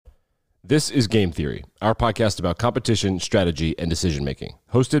This is Game Theory, our podcast about competition, strategy, and decision-making,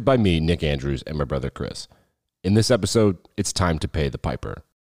 hosted by me, Nick Andrews, and my brother, Chris. In this episode, it's time to pay the piper.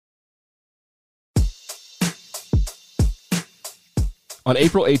 On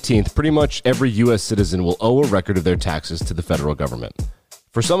April 18th, pretty much every U.S. citizen will owe a record of their taxes to the federal government.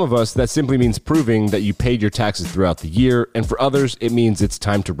 For some of us, that simply means proving that you paid your taxes throughout the year, and for others, it means it's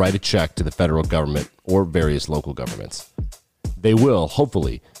time to write a check to the federal government or various local governments. They will,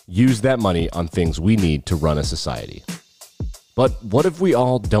 hopefully, use that money on things we need to run a society. But what if we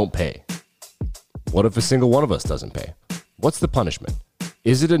all don't pay? What if a single one of us doesn't pay? What's the punishment?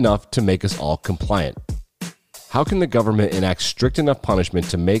 Is it enough to make us all compliant? How can the government enact strict enough punishment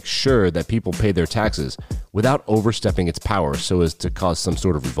to make sure that people pay their taxes without overstepping its power so as to cause some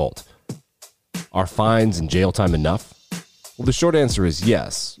sort of revolt? Are fines and jail time enough? Well, the short answer is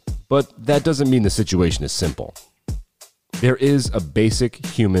yes, but that doesn't mean the situation is simple. There is a basic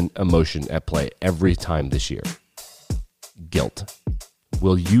human emotion at play every time this year. Guilt.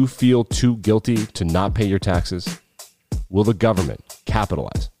 Will you feel too guilty to not pay your taxes? Will the government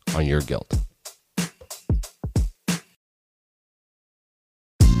capitalize on your guilt?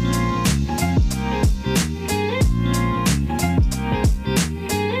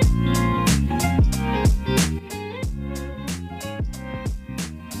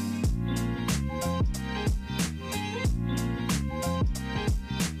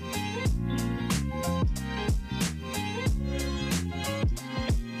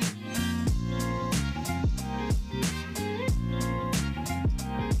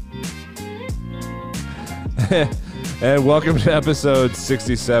 And welcome to episode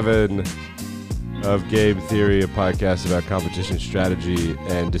 67 of Game Theory, a podcast about competition strategy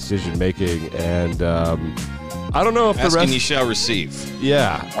and decision making. And I don't know if asking you shall receive.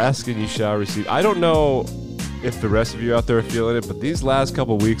 Yeah, asking you shall receive. I don't know if the rest of you out there are feeling it, but these last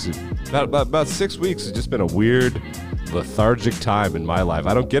couple of weeks, about 6 weeks, has just been a weird, lethargic time in my life.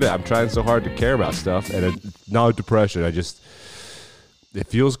 I don't get it. I'm trying so hard to care about stuff, and it's not depression. It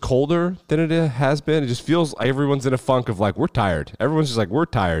feels colder than it has been. It just feels like everyone's in a funk of like, we're tired. Everyone's just like, we're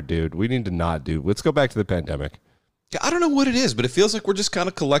tired, dude. We need to not do. Let's go back to the pandemic. I don't know what it is, but it feels like we're just kind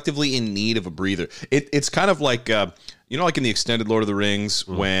of collectively in need of a breather. It's kind of like, like in the extended Lord of the Rings,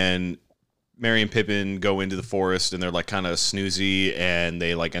 when Merry and Pippin go into the forest and they're like kind of snoozy and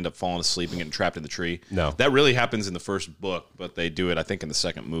they like end up falling asleep and getting trapped in the tree. No. That really happens in the first book, but they do it, I think, in the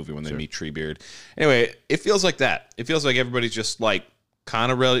second movie when they meet Treebeard. Anyway, it feels like that. It feels like everybody's just like,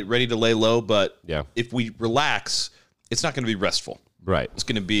 kind of ready to lay low, but if we relax, it's not going to be restful. Right. It's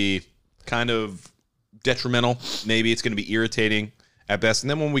going to be kind of detrimental. Maybe it's going to be irritating at best. And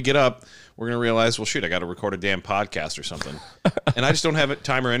then when we get up, we're going to realize, well, shoot, I got to record a damn podcast or something. And I just don't have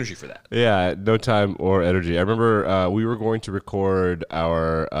time or energy for that. Yeah, no time or energy. I remember we were going to record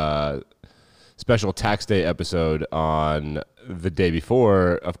our special tax day episode on the day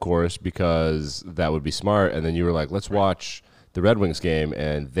before, of course, because that would be smart. And then you were like, let's watch the Red Wings game,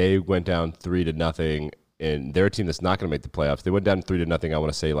 and they went down 3-0, and they're a team that's not going to make the playoffs. They went down 3-0, I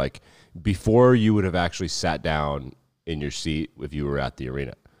want to say, like, before you would have actually sat down in your seat if you were at the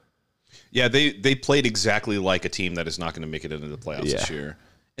arena. Yeah, they played exactly like a team that is not going to make it into the playoffs this year.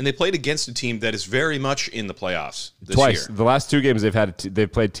 And they played against a team that is very much in the playoffs this Twice. year. The last two games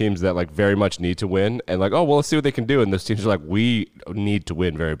they've played teams that like very much need to win, and like, oh, well, let's see what they can do. And those teams are like, we need to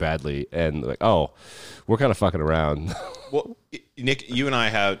win very badly, and like, oh, we're kind of fucking around. Well, Nick, you and I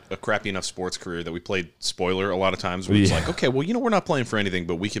had a crappy enough sports career that we played spoiler a lot of times. Where it's like, okay, well, we're not playing for anything,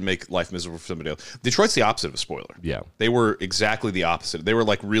 but we can make life miserable for somebody else. Detroit's the opposite of a spoiler. Yeah. They were exactly the opposite. They were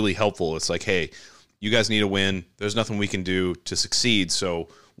like really helpful. It's like, hey, you guys need a win. There's nothing we can do to succeed, so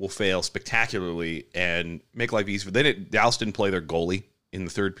we'll fail spectacularly and make life easy. Dallas didn't play their goalie in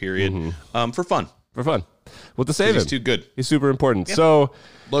the third period for fun. For fun. Well, to save him. He's too good. He's super important. Yeah. So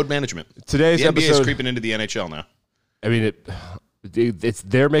load management. Today's the NBA episode is creeping into the NHL now. I mean,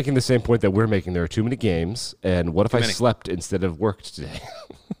 they're making the same point that we're making. There are too many games, and what if I slept instead of worked today?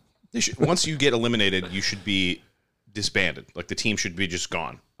 Once you get eliminated, you should be disbanded. Like the team should be just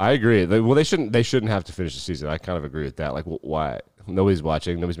gone. I agree. Well, they shouldn't have to finish the season. I kind of agree with that. Like, why? Nobody's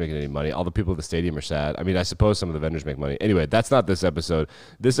watching. Nobody's making any money. All the people at the stadium are sad. I mean, I suppose some of the vendors make money. Anyway, that's not this episode.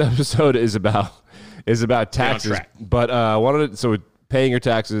 This episode is about taxes. But paying your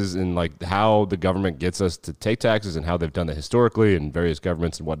taxes and like how the government gets us to take taxes and how they've done that historically and various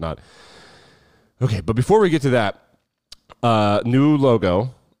governments and whatnot. Okay, but before we get to that, new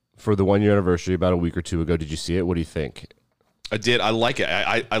logo for the 1 year anniversary about a week or two ago. Did you see it? What do you think? I did. I like it.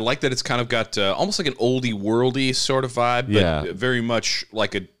 I like that it's kind of got almost like an oldie worldy sort of vibe, but very much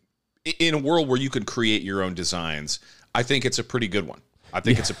like in a world where you could create your own designs. I think it's a pretty good one. I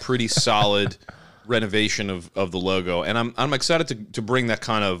think it's a pretty solid renovation of the logo, and I'm excited to bring that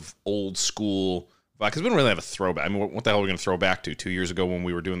kind of old school vibe, because we don't really have a throwback. I mean, what the hell are we going to throw back to 2 years ago when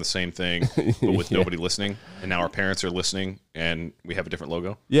we were doing the same thing but with nobody listening, and now our parents are listening and we have a different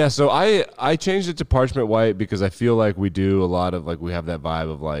logo? Yeah, so I changed it to parchment white because I feel like we do a lot of, like, we have that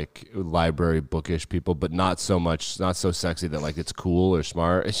vibe of like library bookish people, but not so much, not so sexy that like it's cool or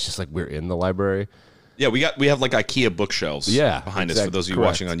smart. It's just like we're in the library. Yeah, we have like IKEA bookshelves behind us for those of you correct.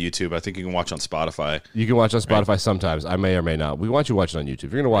 watching on YouTube. I think you can watch on Spotify. You can watch on Spotify sometimes. I may or may not. We want you to watch it on YouTube.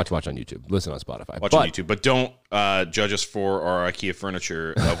 If you're going to watch on YouTube. Listen on Spotify. Watch on YouTube, but don't judge us for our IKEA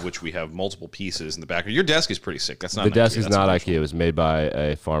furniture, of which we have multiple pieces in the back. Your desk is pretty sick. That's not the desk IKEA. is That's not emotional. IKEA. It was made by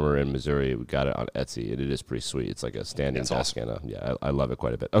a farmer in Missouri. We got it on Etsy, and it is pretty sweet. It's like a standing desk, awesome. and I love it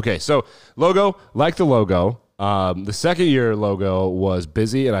quite a bit. Okay, so logo, like the logo. The second year logo was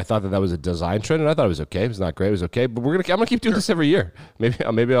busy, and I thought that was a design trend, and I thought it was okay. It was not great. It was okay, but I'm gonna keep doing this every year.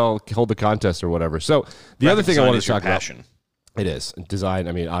 Maybe I'll hold the contest or whatever. So the other thing I want to talk about, it is design.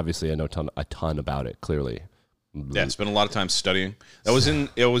 I mean, obviously, I know a ton about it. Clearly, yeah, spent a lot of time studying.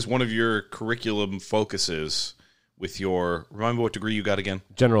 It was one of your curriculum focuses with your, remind me what degree you got again?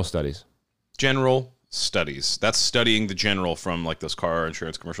 General studies. General studies. That's studying the general from like those car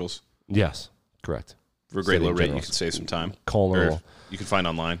insurance commercials. Yes, correct. For a great low rate, you generals. can save some time. Colonel. Or you can find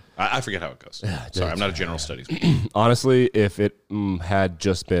online. I forget how it goes. Sorry, I'm not a general studies. Honestly, if it had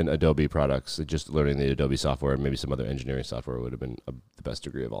just been Adobe products, just learning the Adobe software and maybe some other engineering software would have been the best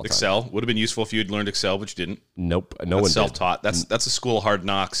degree of all time. Excel would have been useful if you had learned Excel, but you didn't. Nope. No one did. Self-taught. That's a school of hard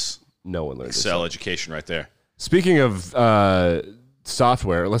knocks. No one learned Excel education right there. Speaking of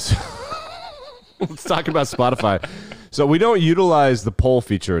software, let's talk about Spotify. So we don't utilize the poll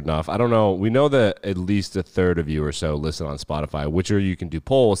feature enough. I don't know. We know that at least a third of you or so listen on Spotify, which are you can do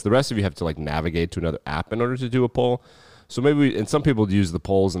polls. The rest of you have to like navigate to another app in order to do a poll. So maybe, and some people use the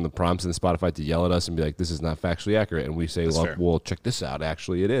polls and the prompts in Spotify to yell at us and be like, this is not factually accurate. And we say, well, check this out.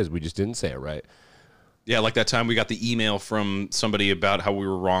 Actually, it is. We just didn't say it right. Yeah, like that time we got the email from somebody about how we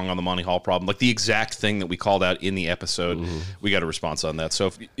were wrong on the Monty Hall problem. Like the exact thing that we called out in the episode, we got a response on that.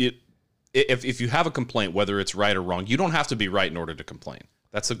 So if you have a complaint, whether it's right or wrong, you don't have to be right in order to complain.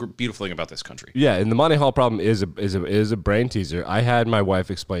 That's the beautiful thing about this country. Yeah, and the Monty Hall problem is a brain teaser. I had my wife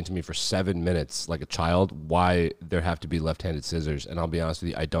explain to me for 7 minutes, like a child, why there have to be left-handed scissors, and I'll be honest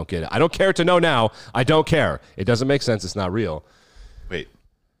with you, I don't get it. I don't care to know now. I don't care. It doesn't make sense. It's not real. Wait,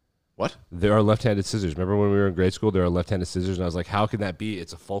 what? There are left-handed scissors. Remember when we were in grade school, there are left-handed scissors, and I was like, how can that be?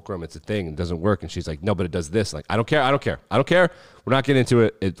 It's a fulcrum. It's a thing. It doesn't work. And she's like, no, but it does this. Like, I don't care. I don't care. I don't care. We're not getting into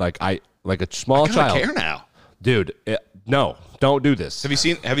it. It's like like a small child. I care now. Dude, no, don't do this. Have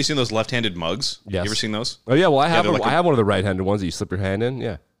you seen those left-handed mugs? Yes. You ever seen those? Oh yeah, well I have like I have one of the right-handed ones that you slip your hand in.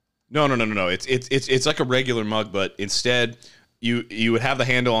 Yeah. No. It's like a regular mug, but instead you would have the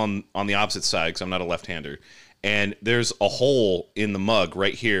handle on the opposite side, because I'm not a left-hander, and there's a hole in the mug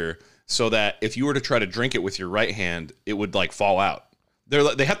right here, so that if you were to try to drink it with your right hand, it would like fall out.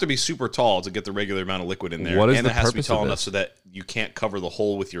 They have to be super tall to get the regular amount of liquid in there, and it has to be tall enough so that you can't cover the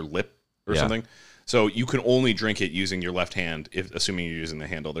hole with your lip or something. So you can only drink it using your left hand, assuming you're using the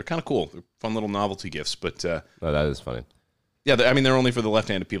handle. They're kind of cool. They're fun little novelty gifts. But Oh, that is funny. Yeah, they're only for the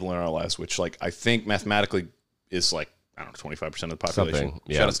left-handed people in our lives, which like I think mathematically is like, I don't know, 25% of the population.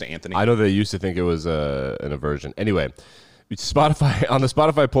 Shout outs to Anthony. I know they used to think it was an aversion. Anyway, Spotify, on the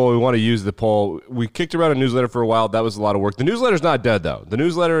Spotify poll, we want to use the poll. We kicked around a newsletter for a while. That was a lot of work. The newsletter's not dead though. The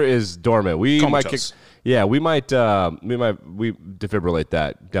newsletter is dormant. We might defibrillate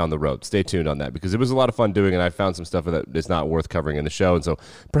that down the road. Stay tuned on that, because it was a lot of fun doing, and I found some stuff that is not worth covering in the show. And so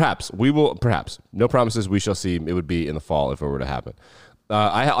perhaps, no promises, we shall see. It would be in the fall if it were to happen.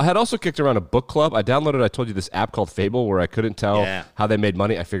 I had also kicked around a book club. I told you, this app called Fable, where I couldn't tell how they made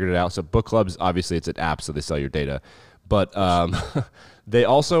money. I figured it out. So book clubs, obviously it's an app, so they sell your data. But they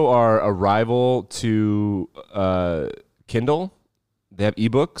also are a rival to Kindle. They have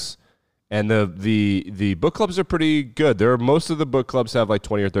ebooks. And the book clubs are pretty good. Most of the book clubs have like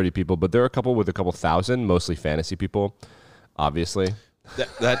 20 or 30 people, but there are a couple with a couple thousand, mostly fantasy people, obviously.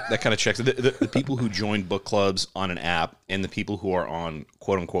 That kind of checks. The people who join book clubs on an app and the people who are on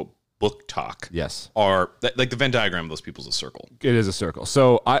quote unquote book talk, are like the Venn diagram of those people is a circle. It is a circle.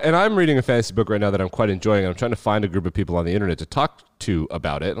 So I'm reading a fantasy book right now that I'm quite enjoying. I'm trying to find a group of people on the internet to talk to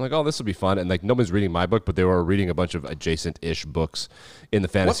about it. I'm like, oh, this will be fun. And like, nobody's reading my book, but they were reading a bunch of adjacent-ish books in the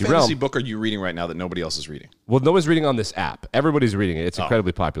fantasy realm. What fantasy book are you reading right now that nobody else is reading? Well, no one's reading on this app. Everybody's reading it. It's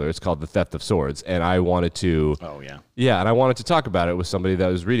incredibly popular. It's called The Theft of Swords. And I wanted to... Oh, yeah. Yeah, and I wanted to talk about it with somebody that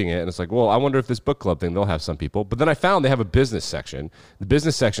was reading it. And it's like, well, I wonder if this book club thing, they'll have some people. But then I found they have a business section. The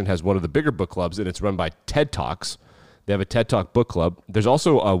business section has one of the bigger book clubs, and it's run by TED Talks. They have a TED Talk book club. There's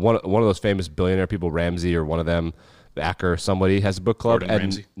also one of those famous billionaire people, Ramsey or one of them, Acker, somebody has a book club. Gordon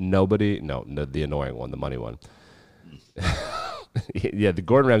Ramsay? No, the annoying one, the money one. Yeah, the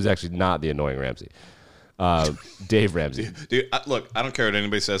Gordon Ramsay is actually not the annoying Ramsey. Dave Ramsey. Dude, look, I don't care what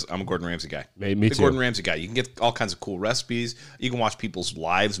anybody says. I'm a Gordon Ramsay guy. Me the too. Gordon Ramsay guy. You can get all kinds of cool recipes. You can watch people's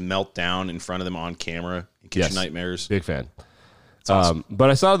lives melt down in front of them on camera in Kitchen Nightmares. Big fan. Awesome.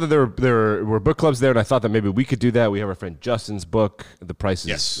 But I saw that there were book clubs there, and I thought that maybe we could do that. We have our friend Justin's book, The Price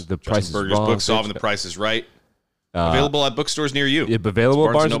is Justin Berger's Wrong. book, Solving the Price is Right. Available at bookstores near you. Yeah, available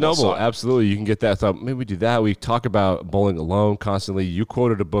at Barnes & Noble. stock. Absolutely. You can get that. So maybe we do that. We talk about Bowling Alone constantly. You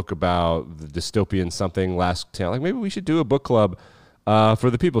quoted a book about the dystopian something last time. Like maybe we should do a book club for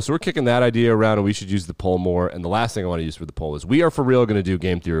the people. So we're kicking that idea around, and we should use the poll more. And the last thing I want to use for the poll is we are for real going to do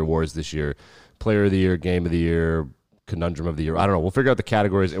Game Theory Awards this year. Player of the Year, Game of the Year, Conundrum of the Year. I don't know. We'll figure out the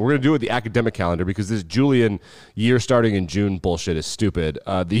categories, and we're going to do it with the academic calendar because this Julian year starting in June bullshit is stupid.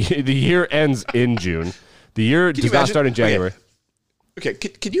 The year ends in June. The year does not start in January. Okay.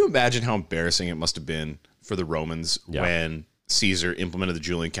 Can you imagine how embarrassing it must have been for the Romans when Caesar implemented the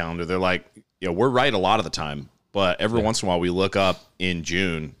Julian calendar? They're like, we're right a lot of the time, but every once in a while we look up in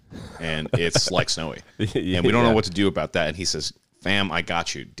June and it's like snowy. And we don't know what to do about that. And he says, fam, I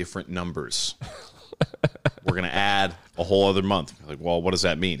got you. Different numbers. We're going to add a whole other month. Like, well, what does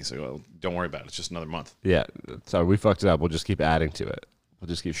that mean? He's like, well, don't worry about it. It's just another month. Yeah. Sorry, we fucked it up. We'll just keep adding to it. We'll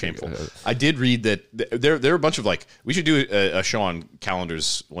just keep shameful. I did read that there are a bunch of we should do a show on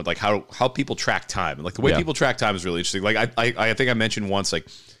calendars, like how people track time, and like the way people track time is really interesting. Like I think I mentioned once, like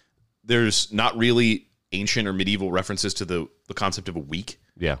there's not really ancient or medieval references to the concept of a week.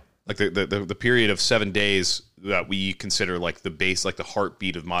 Yeah, like the period of 7 days that we consider like the base, like the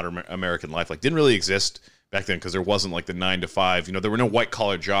heartbeat of modern American life, like didn't really exist back then because there wasn't like the 9 to 5. There were no white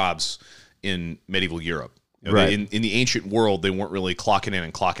collar jobs in medieval Europe. Right. In the ancient world, they weren't really clocking in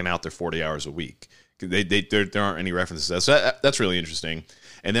and clocking out their 40 hours a week. There aren't any references to that. So that's really interesting.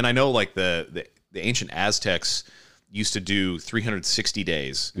 And then I know like the ancient Aztecs used to do 360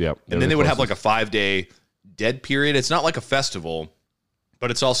 days. Yep. And then they would have like a 5-day dead period. It's not like a festival,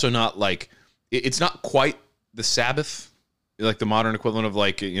 but it's also not like it's not quite the Sabbath, like the modern equivalent of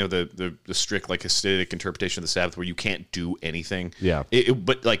like the strict like Hasidic interpretation of the Sabbath where you can't do anything. Yeah.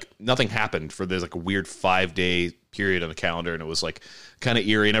 But like nothing happened for there's like a weird 5-day period on the calendar, and it was like kind of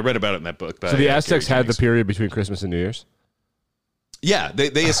eerie. And I read about it in that book. So the Aztecs had the period between Christmas and New Year's. Yeah,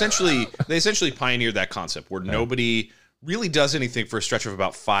 they essentially pioneered that concept where nobody really does anything for a stretch of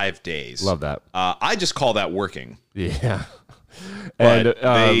about 5 days. Love that. I just call that working. Yeah. But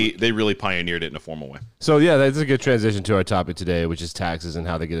they really pioneered it in a formal way. So yeah, that's a good transition to our topic today, which is taxes and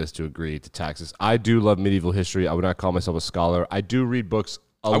how they get us to agree to taxes. I do love medieval history. I would not call myself a scholar. I do read books.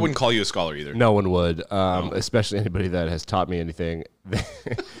 I wouldn't call you a scholar either. No one would, especially anybody that has taught me anything. They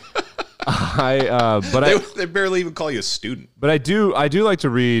barely even call you a student. But I do like to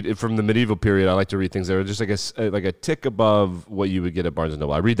read from the medieval period. I like to read things that are just like a tick above what you would get at Barnes and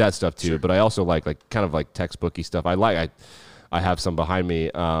Noble. I read that stuff too, Sure. but I also like kind of like textbooky stuff. I have some behind me,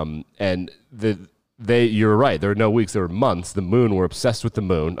 and you're right. There are no weeks. There are months. The moon. We're obsessed with the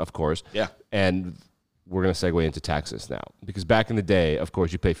moon, of course. Yeah. And we're going to segue into taxes now, because back in the day, of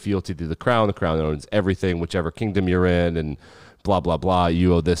course, you pay fealty to the crown. The crown owns everything, whichever kingdom you're in, and blah, blah, blah.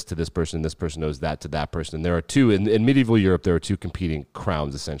 You owe this to this person. This person owes that to that person. And there are two, in medieval Europe, there are two competing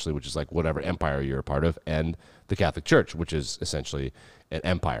crowns, essentially, which is like whatever empire you're a part of, and the Catholic Church, which is essentially an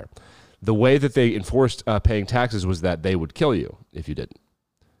empire. The way that they enforced paying taxes was that they would kill you if you didn't.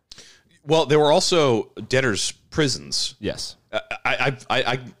 Well, there were also debtors' prisons. Yes.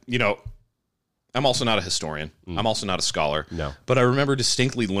 I'm also not a historian. I'm also not a scholar. No. But I remember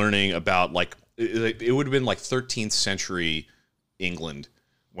distinctly learning about like it would have been like 13th century England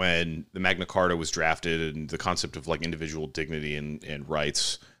when the Magna Carta was drafted and the concept of like individual dignity and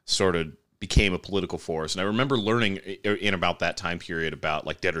rights sort of became a political force. And I remember learning in about that time period about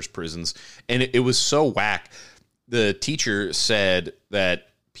like debtors' prisons. And it was so whack. The teacher said that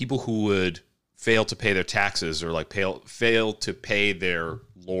people who would fail to pay their taxes or like fail to pay their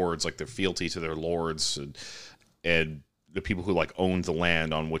lords, like their fealty to their lords and the people who like owned the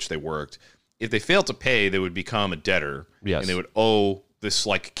land on which they worked, if they failed to pay, they would become a debtor. Yes. And they would owe this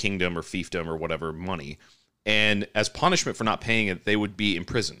like kingdom or fiefdom or whatever money. And as punishment for not paying it, they would be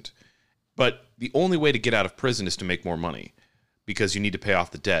imprisoned. But the only way to get out of prison is to make more money because you need to pay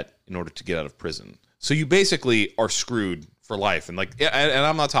off the debt in order to get out of prison. So you basically are screwed for life. And like, and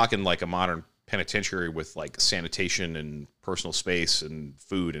I'm not talking like a modern penitentiary with like sanitation and personal space and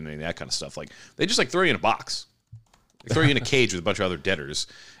food and that kind of stuff. Like they just like throw you in a box. They throw you in a cage with a bunch of other debtors.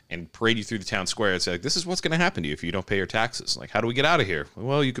 and parade you through the town square and say, like, this is what's going to happen to you if you don't pay your taxes. Like, how do we get out of here?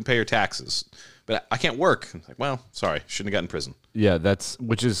 Well, you can pay your taxes, but I can't work. It's like, well, sorry, shouldn't have gotten in prison. Yeah, that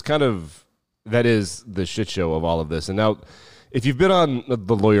is the shit show of all of this. And now, if you've been on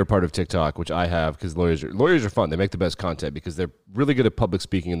the lawyer part of TikTok, which I have, because lawyers are fun. They make the best content because they're really good at public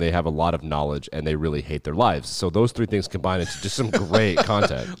speaking and they have a lot of knowledge and they really hate their lives. So those three things combine into just some great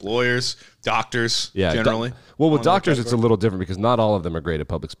content. Lawyers, doctors, generally. With doctors, it's a little different because not all of them are great at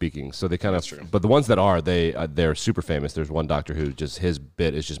public speaking. So they kind of, but the ones that are, they're super famous. There's one doctor who just, his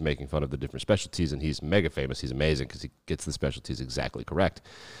bit is just making fun of the different specialties, and he's mega famous. He's amazing because he gets the specialties exactly correct.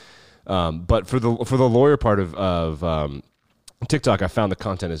 But for the lawyer part of TikTok, I found the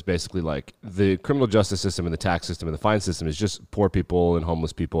content is basically like the criminal justice system and the tax system and the fine system is just poor people and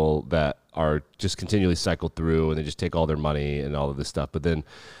homeless people that are just continually cycled through, and they just take all their money and all of this stuff. But then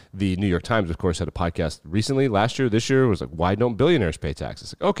the New York Times, of course, had a podcast recently, this year, was like, why don't billionaires pay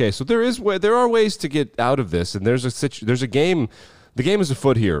taxes? Like, okay, so there are ways to get out of this, and there's a game. The game is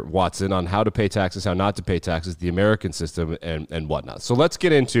afoot here, Watson, on how to pay taxes, how not to pay taxes, the American system, and whatnot. So let's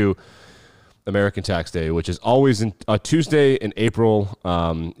get into American Tax Day, which is always a Tuesday in April.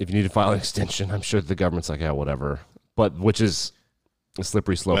 If you need to file an extension, I'm sure the government's like, yeah, whatever. But which is a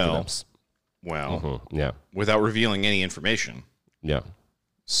slippery slope for them. Well, yeah. Without revealing any information, yeah,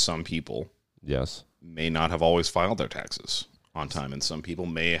 some people yes may not have always filed their taxes on time, and some people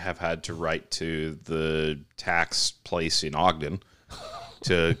may have had to write to the tax place in Ogden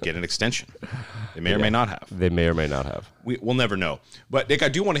to get an extension. They may or may not have. They may or may not have. We'll never know. But Nick, I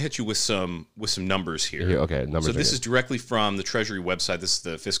do want to hit you with some numbers here. Okay, numbers. So this is directly from the Treasury website. This is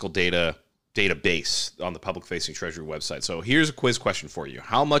the fiscal database on the public-facing Treasury website. So here's a quiz question for you.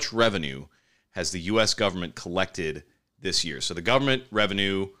 How much revenue has the U.S. government collected this year? So the government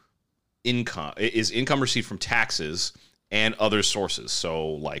revenue income received from taxes and other sources, so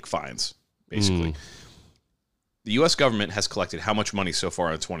like fines, basically. The U.S. government has collected how much money so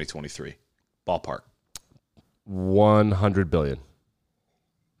far in 2023? Ballpark. $100 billion.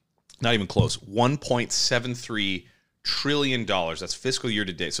 Not even close. $1.73 trillion. That's fiscal year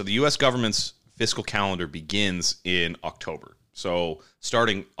to date. So the U.S. government's fiscal calendar begins in October. So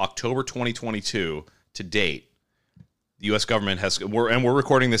starting October 2022 to date, the U.S. government has, we're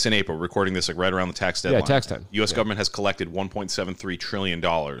recording this in April, recording this like right around the tax deadline. Yeah, tax time. U.S. government has collected $1.73 trillion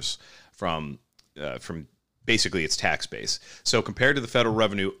from basically its tax base. So compared to the federal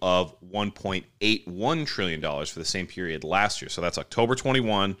revenue of $1.81 trillion for the same period last year, so that's October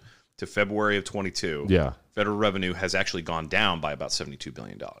 21 to February of 22, federal revenue has actually gone down by about $72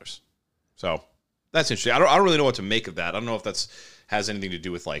 billion. So that's interesting. I don't really know what to make of that. I don't know if that's has anything to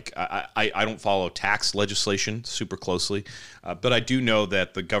do with, like, I don't follow tax legislation super closely, but I do know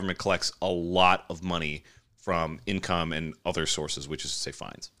that the government collects a lot of money from income and other sources, which is to say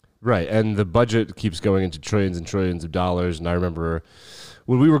fines. Right, and the budget keeps going into trillions and trillions of dollars. And I remember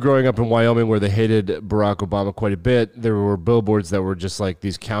when we were growing up in Wyoming, where they hated Barack Obama quite a bit, there were billboards that were just like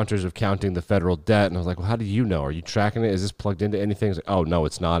these counters of counting the federal debt. And I was like, well, how do you know? Are you tracking it? Is this plugged into anything? It's like, oh, no,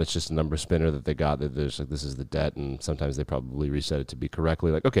 it's not. It's just a number spinner that they got. That there's like, this is the debt, and sometimes they probably reset it to be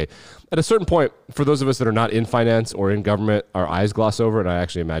correctly. Like, okay, at a certain point, for those of us that are not in finance or in government, our eyes gloss over, and I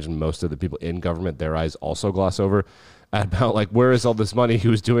actually imagine most of the people in government, their eyes also gloss over about, like, where is all this money?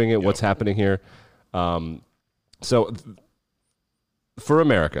 Who's doing it? What's happening here? So for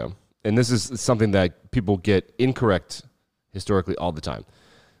America, and this is something that people get incorrect historically all the time,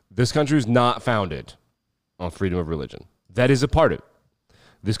 this country is not founded on freedom of religion. That is a part of it.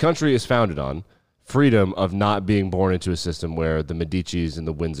 This country is founded on freedom of not being born into a system where the Medicis and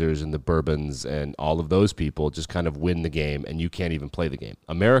the Windsors and the Bourbons and all of those people just kind of win the game and you can't even play the game.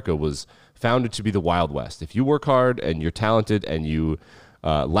 America was founded to be the Wild West. If you work hard and you're talented and you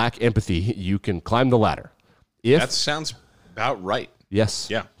lack empathy, you can climb the ladder. That sounds about right. Yes.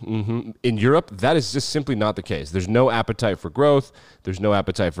 Yeah. Mm-hmm. In Europe, that is just simply not the case. There's no appetite for growth. There's no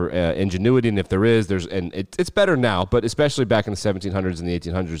appetite for ingenuity. And if there is, it's better now, but especially back in the 1700s and the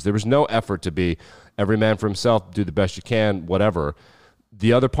 1800s, there was no effort to be every man for himself, do the best you can, whatever.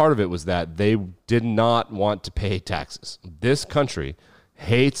 The other part of it was that they did not want to pay taxes. This country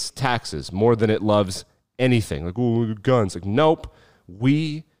hates taxes more than it loves anything. Like, oh, guns. Like, nope.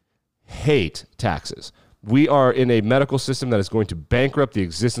 We hate taxes. We are in a medical system that is going to bankrupt the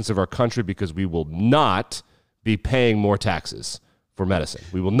existence of our country because we will not be paying more taxes for medicine.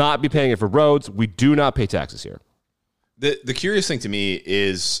 We will not be paying it for roads. We do not pay taxes here. The curious thing to me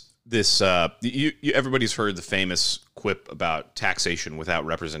is this. Everybody's heard the famous quip about taxation without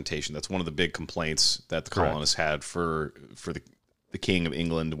representation. That's one of the big complaints that the colonists had for the King of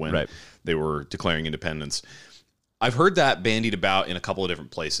England when they were declaring independence. I've heard that bandied about in a couple of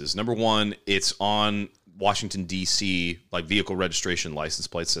different places. Number one, it's on Washington, D.C., like vehicle registration license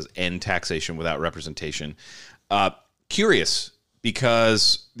plates says end taxation without representation. Curious,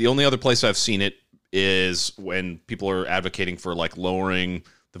 because the only other place I've seen it is when people are advocating for like lowering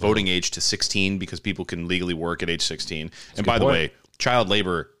the voting age to 16 because people can legally work at age 16. And by the way, child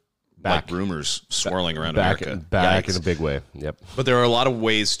labor, like rumors swirling around America. Back in a big way. Yep. But there are a lot of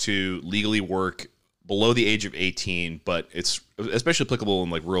ways to legally work below the age of 18, but it's especially applicable in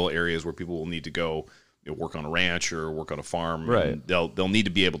like rural areas where people will need to go work on a ranch or work on a farm. Right. They'll need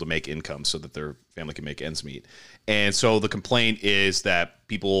to be able to make income so that their family can make ends meet. And so the complaint is that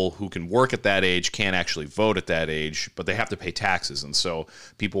people who can work at that age can't actually vote at that age, but they have to pay taxes. And so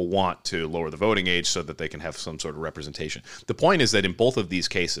people want to lower the voting age so that they can have some sort of representation. The point is that in both of these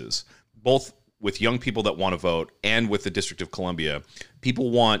cases, both with young people that want to vote and with the District of Columbia,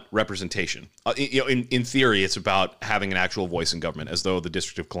 people want representation. In theory, it's about having an actual voice in government, as though the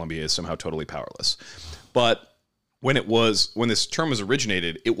District of Columbia is somehow totally powerless. But when this term was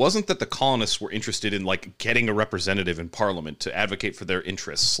originated, it wasn't that the colonists were interested in like getting a representative in Parliament to advocate for their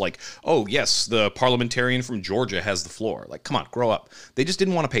interests. Like, oh yes, the parliamentarian from Georgia has the floor. Like, come on, grow up. They just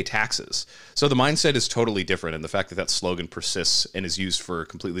didn't want to pay taxes. So the mindset is totally different, and the fact that that slogan persists and is used for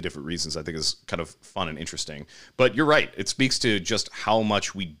completely different reasons, I think, is kind of fun and interesting. But you're right; it speaks to just how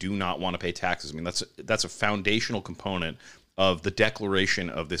much we do not want to pay taxes. I mean, that's a foundational component of the declaration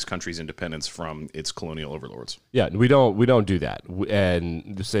of this country's independence from its colonial overlords. Yeah, we don't do that.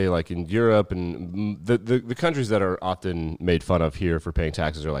 And say like in Europe and the countries that are often made fun of here for paying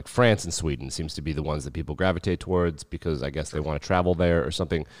taxes are like France and Sweden seems to be the ones that people gravitate towards because I guess they want to travel there or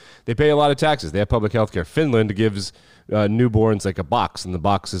something. They pay a lot of taxes. They have public health care. Finland gives newborns like a box, and the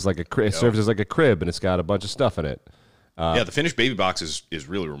box is like serves as like a crib, and it's got a bunch of stuff in it. The Finnish baby box is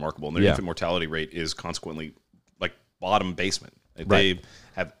really remarkable, and their infant mortality rate is consequently like bottom basement. They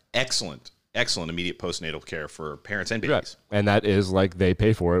have excellent immediate postnatal care for parents and babies. Right. And that is like they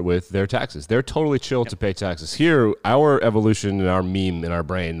pay for it with their taxes. They're totally chill to pay taxes. Here, our evolution and our meme in our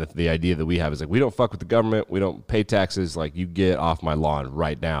brain, the idea that we have is like, we don't fuck with the government. We don't pay taxes. Like, you get off my lawn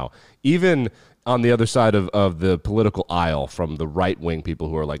right now. Even on the other side of the political aisle, from the right-wing people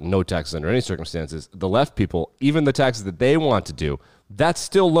who are like no taxes under any circumstances, the left people, even the taxes that they want to do, that's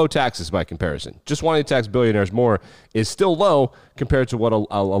still low taxes by comparison. Just wanting to tax billionaires more is still low compared to what a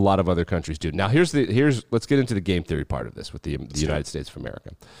lot of other countries do. Now, let's get into the game theory part of this with the United States of America.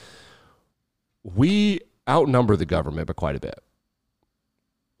 We outnumber the government by quite a bit,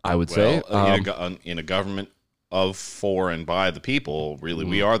 I would say. In a government of, for, and by the people, really,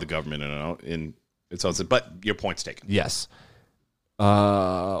 we are the government in its own sense. But your point's taken. Yes.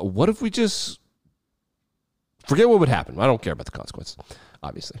 What if we just forget what would happen? I don't care about the consequences,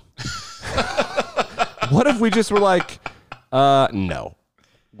 obviously. What if we just were like, no,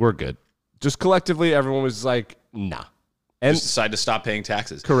 we're good. Just collectively, everyone was like, nah. And just decide to stop paying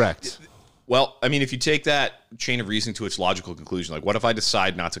taxes. Correct. Well, I mean, if you take that chain of reasoning to its logical conclusion, like, what if I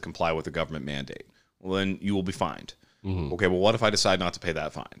decide not to comply with the government mandate? Well, then you will be fined. Mm-hmm. Okay, well, what if I decide not to pay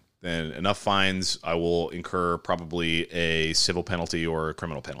that fine? Then enough fines, I will incur probably a civil penalty or a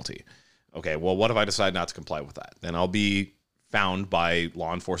criminal penalty. Okay, well, what if I decide not to comply with that? Then I'll be found by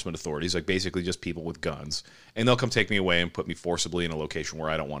law enforcement authorities, like basically just people with guns, and they'll come take me away and put me forcibly in a location where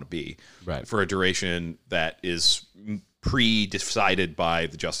I don't want to be, right, for a duration that is pre-decided by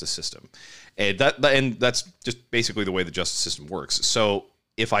the justice system. And that's just basically the way the justice system works. So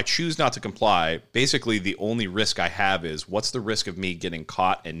if I choose not to comply, basically the only risk I have is, what's the risk of me getting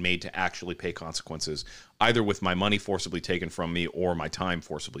caught and made to actually pay consequences, either with my money forcibly taken from me or my time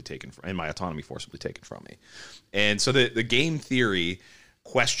forcibly taken from, and my autonomy forcibly taken from me. And so the game theory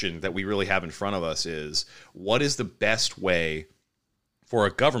question that we really have in front of us is, what is the best way for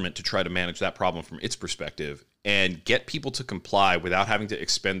a government to try to manage that problem from its perspective and get people to comply without having to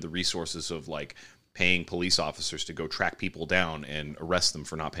expend the resources of like paying police officers to go track people down and arrest them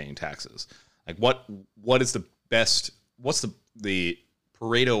for not paying taxes? Like, what is the best, what's the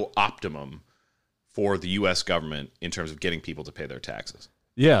Pareto optimum for the U.S. government in terms of getting people to pay their taxes?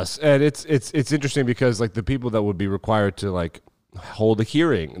 Yes, and it's interesting because like the people that would be required to like hold a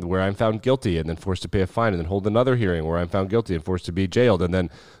hearing where I'm found guilty and then forced to pay a fine, and then hold another hearing where I'm found guilty and forced to be jailed, and then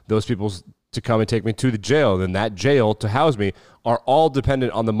those people to come and take me to the jail, and then that jail to house me, are all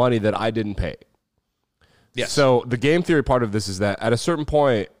dependent on the money that I didn't pay. Yes. So the game theory part of this is that at a certain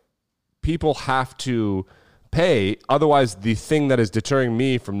point, people have to pay. Otherwise, the thing that is deterring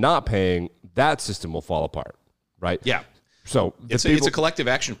me from not paying, that system will fall apart, right? Yeah. So it's a collective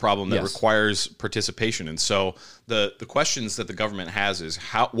action problem that requires participation. And so the questions that the government has is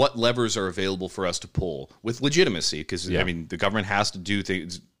what levers are available for us to pull with legitimacy? Because I mean, the government has to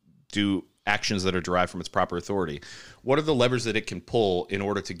do actions that are derived from its proper authority. What are the levers that it can pull in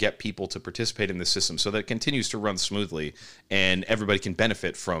order to get people to participate in the system so that it continues to run smoothly and everybody can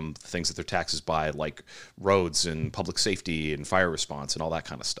benefit from the things that their taxes buy, like roads and public safety and fire response and all that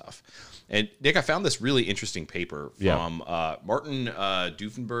kind of stuff? And Nick, I found this really interesting paper from Martin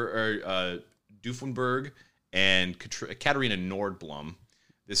Dueffenberg and Katarina Nordblom.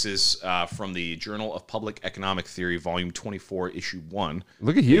 This is from the Journal of Public Economic Theory, Volume 24, Issue 1.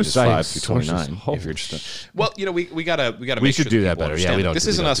 Look at you, 5 through 29. If you're interested. Well, we gotta we make should sure do that better. Yeah, we don't. This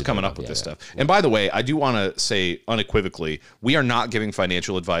isn't us coming up with this stuff. And by the way, I do want to say unequivocally, we are not giving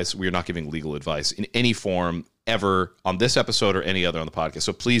financial advice. We are not giving legal advice in any form ever on this episode or any other on the podcast.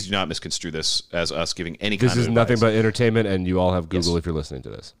 So please do not misconstrue this as us giving any kind of advice. This is nothing but entertainment, and you all have Google if you're listening to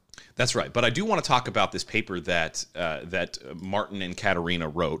this. That's right. But I do want to talk about this paper that Martin and Katarina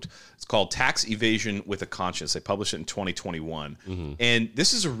wrote. It's called Tax Evasion with a Conscience. They published it in 2021. Mm-hmm. And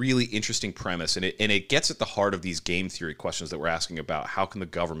this is a really interesting premise, and it gets at the heart of these game theory questions that we're asking about. How can the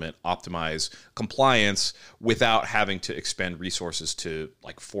government optimize compliance without having to expend resources to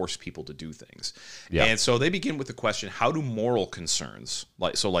force people to do things? Yeah. And so they begin with the question, how do moral concerns,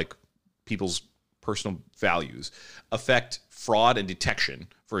 like people's personal values, affect fraud and detection,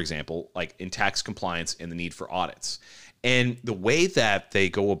 for example, like in tax compliance and the need for audits? And the way that they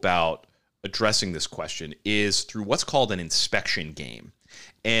go about addressing this question is through what's called an inspection game.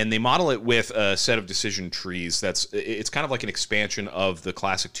 And they model it with a set of decision trees it's kind of like an expansion of the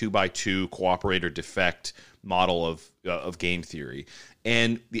classic 2x2 cooperate or defect model of game theory.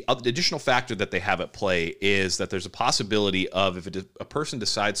 And the additional factor that they have at play is that there's a possibility of, if a person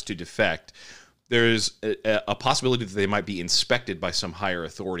decides to defect, there's a possibility that they might be inspected by some higher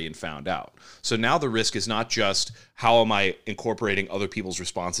authority and found out. So now the risk is not just how am I incorporating other people's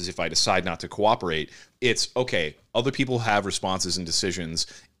responses if I decide not to cooperate. It's, okay, other people have responses and decisions,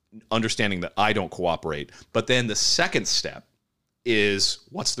 understanding that I don't cooperate. But then the second step is,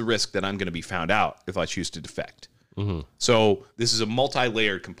 what's the risk that I'm going to be found out if I choose to defect? Mm-hmm. So this is a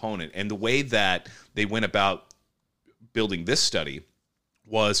multi-layered component. And the way that they went about building this study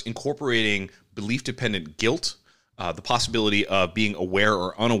was incorporating belief-dependent guilt, the possibility of being aware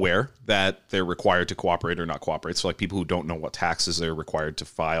or unaware that they're required to cooperate or not cooperate. So like people who don't know what taxes they're required to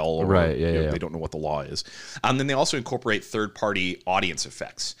file, or they don't know what the law is. And then they also incorporate third-party audience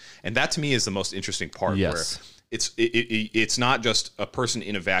effects. And that to me is the most interesting part, where it's not just a person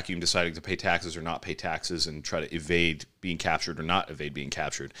in a vacuum deciding to pay taxes or not pay taxes and try to evade being captured or not evade being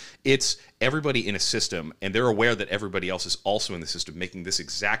captured. It's everybody in a system, and they're aware that everybody else is also in the system making this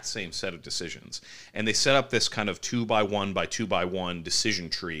exact same set of decisions. And they set up this kind of 2x1 by 2x1 decision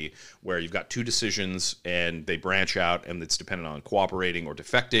tree where you've got two decisions and they branch out, and it's dependent on cooperating or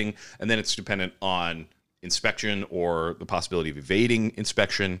defecting, and then it's dependent on inspection or the possibility of evading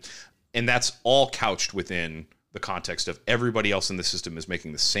inspection. And that's all couched within the context of everybody else in the system is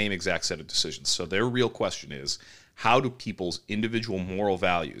making the same exact set of decisions. So their real question is, how do people's individual moral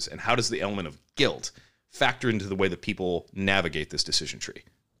values and how does the element of guilt factor into the way that people navigate this decision tree?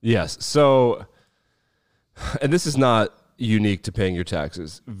 Yes. So, and this is not unique to paying your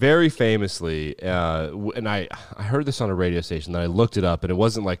taxes. Very famously, and I heard this on a radio station, that I looked it up, and it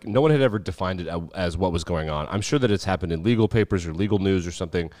wasn't like, no one had ever defined it as what was going on. I'm sure that it's happened in legal papers or legal news or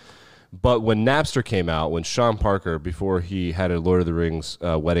something. But when Napster came out, when Sean Parker, before he had a Lord of the Rings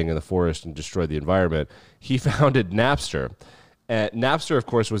wedding in the forest and destroyed the environment, he founded Napster. And Napster, of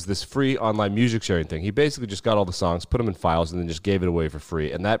course, was this free online music sharing thing. He basically just got all the songs, put them in files, and then just gave it away for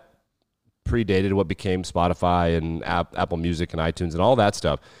free. And that predated what became Spotify and Apple Music and iTunes and all that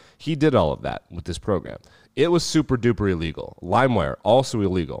stuff. He did all of that with this program. It was super duper illegal. LimeWire, also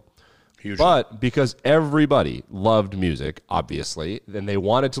illegal. Hugely. But because everybody loved music, obviously, then they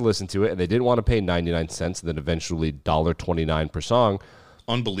wanted to listen to it, and they didn't want to pay 99 cents and then eventually $1.29 per song.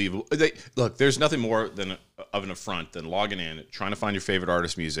 Unbelievable. Look, there's nothing more of an affront than logging in, trying to find your favorite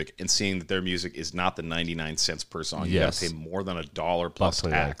artist's music, and seeing that their music is not the 99 cents per song. You got to pay more than $1 plus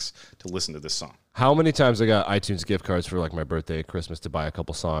tax to listen to this song. How many times I got iTunes gift cards for like my birthday, Christmas, to buy a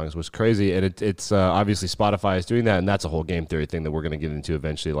couple songs was crazy. And it's obviously Spotify is doing that, and that's a whole game theory thing that we're going to get into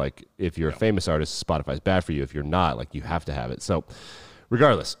eventually. Like, if you're a famous artist, Spotify's bad for you. If you're not, like, you have to have it. So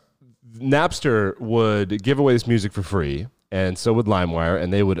regardless, Napster would give away this music for free, and so would LimeWire,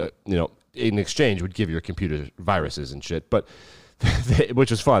 and they would, in exchange, would give your computer viruses and shit. But which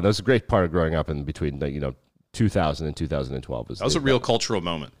was fun. That was a great part of growing up in between, 2000 and 2012. That was a real cultural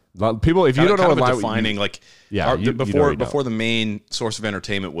moment. People, if you don't know what defining before before the main source of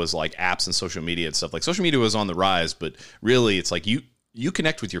entertainment was like apps and social media and stuff. Like social media was on the rise, but really it's like you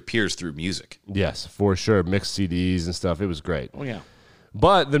connect with your peers through music. Yes, for sure. Mixed CDs and stuff. It was great. Oh yeah.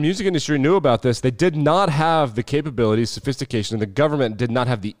 But the music industry knew about this. They did not have the capability, sophistication, and the government did not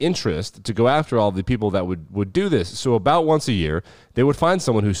have the interest to go after all the people that would do this. So about once a year, they would find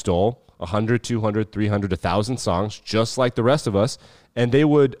someone who stole 100, 200, 300, 1,000 songs, just like the rest of us, and they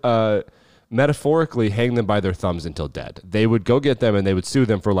would metaphorically hang them by their thumbs until dead. They would go get them and they would sue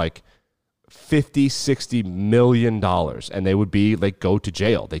them for like $50, $60 million, and they would be like go to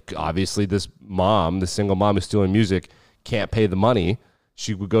jail. They obviously, this single mom who's stealing music, can't pay the money.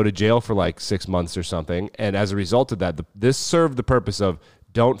 She would go to jail for like 6 months or something. And as a result of that, this served the purpose of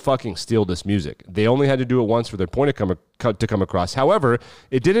don't fucking steal this music. They only had to do it once for their point to come across. However,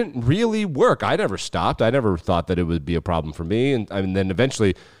 it didn't really work. I never stopped. I never thought that it would be a problem for me. And then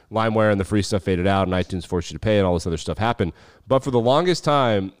eventually LimeWire and the free stuff faded out and iTunes forced you to pay and all this other stuff happened. But for the longest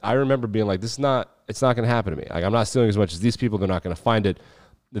time, I remember being like, it's not going to happen to me. Like, I'm not stealing as much as these people. They're not going to find it.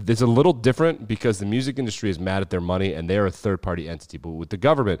 It's a little different because the music industry is mad at their money and they're a third-party entity. But with the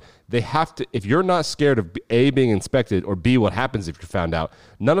government, they have to, if you're not scared of A, being inspected, or B, what happens if you're found out,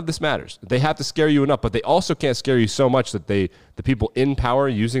 none of this matters. They have to scare you enough, but they also can't scare you so much that the people in power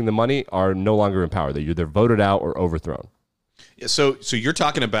using the money are no longer in power. They're either voted out or overthrown. Yeah, so you're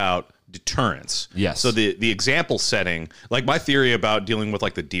talking about deterrence. Yes. So the example setting, like my theory about dealing with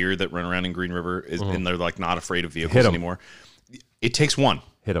like the deer that run around in Green River is, and they're like not afraid of vehicles anymore. It takes one.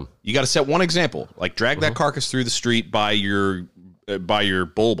 Hit them. You got to set one example. Like drag that carcass through the street by your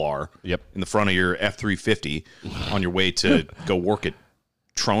bull bar. Yep. In the front of your F-350 on your way to go work at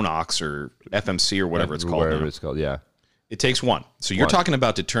Tronox or FMC or whatever it's called. Whatever it's called. Yeah. It takes one. So you're talking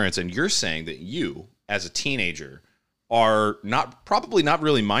about deterrence, and you're saying that you, as a teenager, are probably not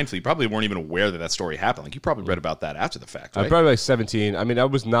really mindful. You probably weren't even aware that story happened. Like you probably read about that after the fact, right? I'm probably like 17. I mean, I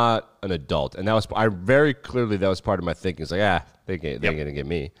was not an adult, and that was very clearly that was part of my thinking. It's like, they ain't gonna get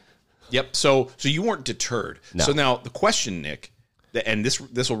me. Yep. So you weren't deterred. No. So now the question, Nick, and this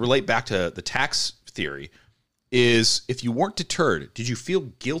will relate back to the tax theory, is if you weren't deterred, did you feel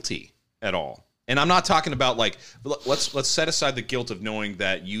guilty at all? And I'm not talking about like let's set aside the guilt of knowing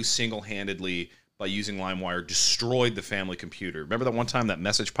that you single-handedly, by using LimeWire, destroyed the family computer. Remember that one time that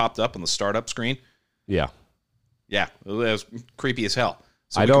message popped up on the startup screen? Yeah. Yeah, it was creepy as hell.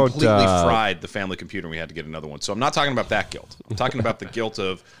 So we completely fried the family computer and we had to get another one. So I'm not talking about that guilt. I'm talking about the guilt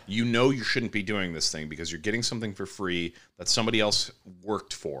of you shouldn't be doing this thing because you're getting something for free that somebody else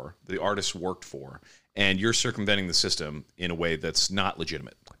worked for, the artist worked for, and you're circumventing the system in a way that's not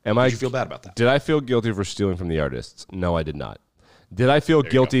legitimate. Did you feel bad about that? Did I feel guilty for stealing from the artists? No, I did not. Did I feel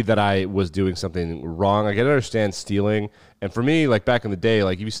guilty that I was doing something wrong? I can understand stealing. And for me, like back in the day,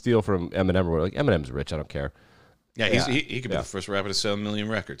 like you steal from Eminem or like Eminem's rich, I don't care. Yeah, he could be the first rapper to sell 1 million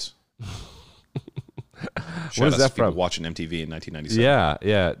records. What is that from? Watching MTV in 1997.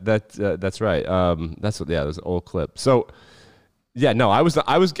 Yeah, that's right. There's an old clip. So, yeah, no,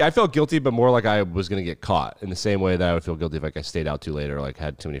 I felt guilty, but more like I was gonna get caught in the same way that I would feel guilty if like I stayed out too late or like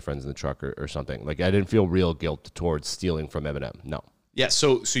had too many friends in the truck or something. Like I didn't feel real guilt towards stealing from Eminem. No. Yeah.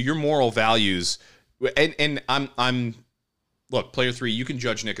 So your moral values, and I'm. Look, player 3, you can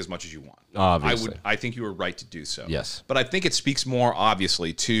judge Nick as much as you want. Obviously. I think you were right to do so. Yes. But I think it speaks more,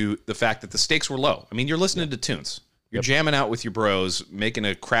 obviously, to the fact that the stakes were low. I mean, you're listening to tunes. You're jamming out with your bros, making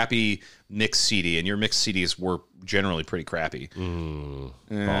a crappy mixed CD, and your mixed CDs were generally pretty crappy.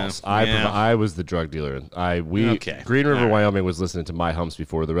 False. I was the drug dealer. Green River, Wyoming was listening to My Humps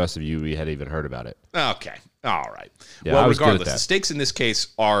before the rest of we had even heard about it. Okay. All right. Yeah, well, regardless, the stakes in this case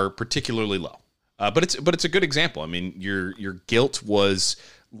are particularly low. But it's a good example. I mean, your guilt was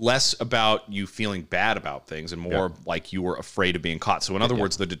less about you feeling bad about things and more like you were afraid of being caught. So in other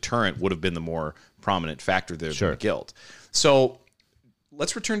words, the deterrent would have been the more prominent factor there than the guilt. So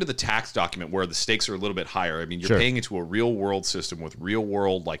let's return to the tax document where the stakes are a little bit higher. I mean, you're paying into a real world system with real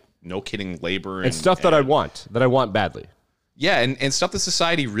world, like no kidding labor. And stuff that I want badly. Yeah, and stuff that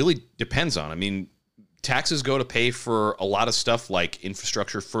society really depends on. I mean, taxes go to pay for a lot of stuff like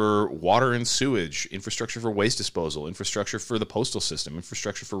infrastructure for water and sewage, infrastructure for waste disposal, infrastructure for the postal system,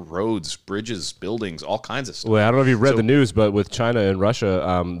 infrastructure for roads, bridges, buildings, all kinds of stuff. Well, I don't know if you've read the news, but with China and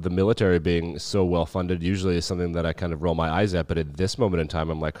Russia, the military being so well funded usually is something that I kind of roll my eyes at. But at this moment in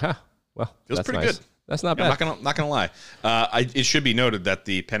time, I'm like, well, feels that's pretty nice. good. That's not bad. I'm not gonna lie. It should be noted that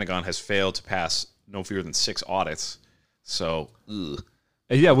the Pentagon has failed to pass no fewer than 6 audits. So,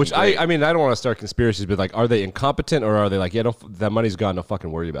 yeah, which I mean, I don't want to start conspiracies, but like, are they incompetent or are they like, that money's gone, don't fucking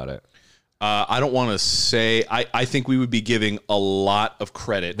worry about it? I don't want to say. I think we would be giving a lot of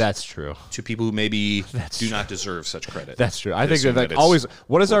credit. That's true. To people who maybe do not deserve such credit. That's true. I think that like always.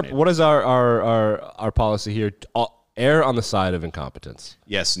 What is our policy here? Err on the side of incompetence.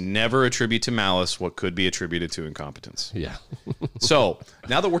 Yes, never attribute to malice what could be attributed to incompetence. Yeah. So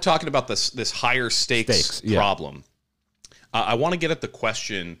now that we're talking about this higher stakes problem, I want to get at the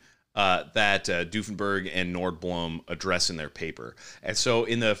question that Doofenberg and Nordblom address in their paper. And so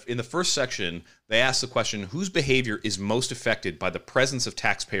in the first section, they ask the question, whose behavior is most affected by the presence of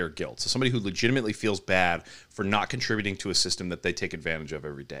taxpayer guilt? So somebody who legitimately feels bad for not contributing to a system that they take advantage of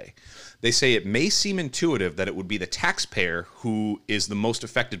every day. They say it may seem intuitive that it would be the taxpayer who is the most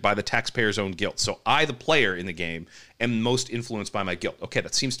affected by the taxpayer's own guilt. So I, the player in the game, am most influenced by my guilt. Okay,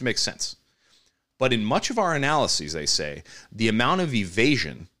 that seems to make sense. But in much of our analyses, they say, the amount of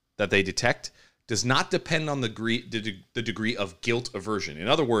evasion that they detect does not depend on the degree of guilt aversion. In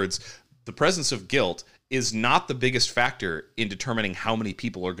other words, the presence of guilt is not the biggest factor in determining how many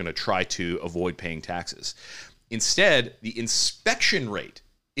people are going to try to avoid paying taxes. Instead, the inspection rate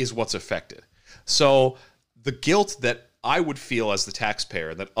is what's affected. So the guilt that I would feel as the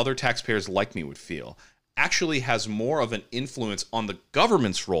taxpayer, that other taxpayers like me would feel, actually has more of an influence on the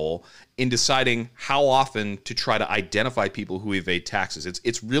government's role in deciding how often to try to identify people who evade taxes.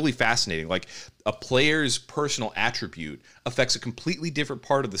 It's really fascinating. Like a player's personal attribute affects a completely different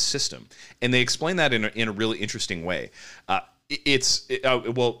part of the system, and they explain that in a really interesting way.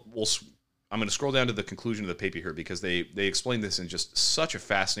 I'm going to scroll down to the conclusion of the paper here because they explain this in just such a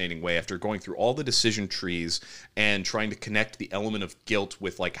fascinating way after going through all the decision trees and trying to connect the element of guilt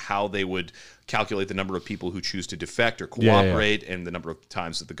with like how they would calculate the number of people who choose to defect or cooperate and the number of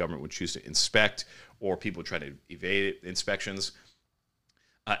times that the government would choose to inspect or people try to evade inspections.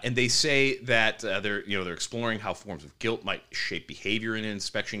 And they say that they're exploring how forms of guilt might shape behavior in an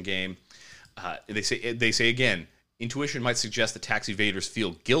inspection game. They say again, intuition might suggest that tax evaders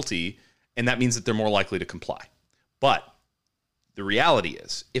feel guilty, and that means that they're more likely to comply. But the reality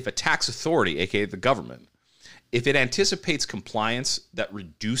is, if a tax authority, aka the government, if it anticipates compliance that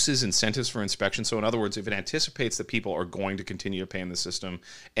reduces incentives for inspection, so in other words, if it anticipates that people are going to continue to pay in the system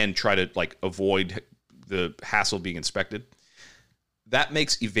and try to like avoid the hassle of being inspected, that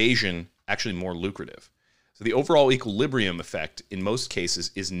makes evasion actually more lucrative. So the overall equilibrium effect in most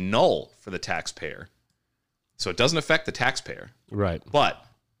cases is null for the taxpayer. So it doesn't affect the taxpayer. Right. But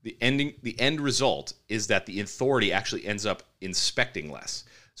the end result is that the authority actually ends up inspecting less.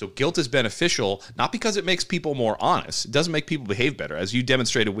 So guilt is beneficial, not because it makes people more honest. It doesn't make people behave better, as you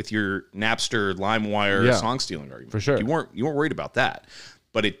demonstrated with your Napster, LimeWire, song stealing argument. For sure. You weren't worried about that.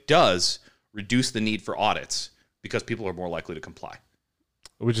 But it does reduce the need for audits because people are more likely to comply.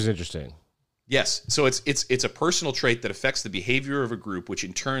 Which is interesting. Yes. So it's a personal trait that affects the behavior of a group, which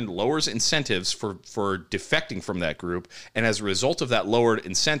in turn lowers incentives for defecting from that group. And as a result of that lowered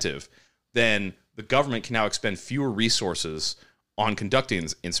incentive, then the government can now expend fewer resources on conducting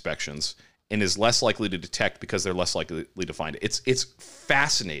inspections and is less likely to detect because they're less likely to find it. It's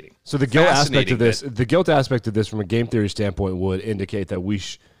fascinating. So the guilt aspect of this, from a game theory standpoint, would indicate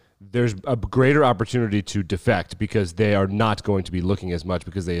that there's a greater opportunity to defect because they are not going to be looking as much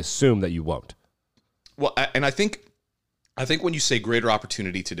because they assume that you won't. Well, and I think when you say greater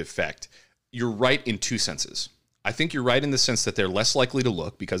opportunity to defect, you're right in two senses. I think you're right in the sense that they're less likely to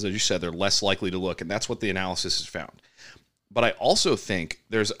look because, as you said, they're less likely to look, and that's what the analysis has found. But I also think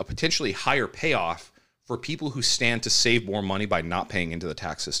there's a potentially higher payoff for people who stand to save more money by not paying into the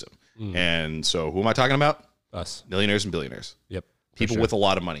tax system. And so who am I talking about? Us. Millionaires and billionaires. Yep. People with a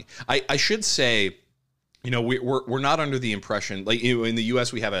lot of money. I should say, we're not under the impression, like in the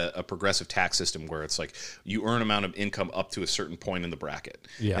U.S. we have a progressive tax system where it's like you earn amount of income up to a certain point in the bracket,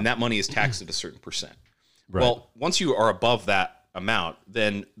 and that money is taxed at a certain percent. Right. Well, once you are above that amount,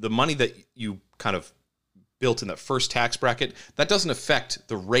 then the money that you kind of built in that first tax bracket, that doesn't affect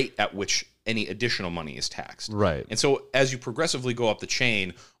the rate at which any additional money is taxed. Right. And so as you progressively go up the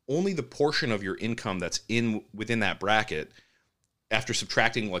chain, only the portion of your income that's within that bracket, after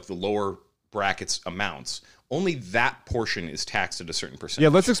subtracting like the lower brackets amounts, only that portion is taxed at a certain percentage. Yeah,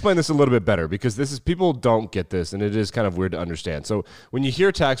 let's explain this a little bit better because people don't get this, and it is kind of weird to understand. So when you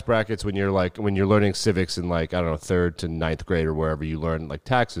hear tax brackets, when you're learning civics in 3rd to 9th grade or wherever you learn like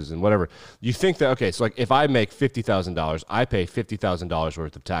taxes and whatever, you think that, okay, so like if I make $50,000, I pay $50,000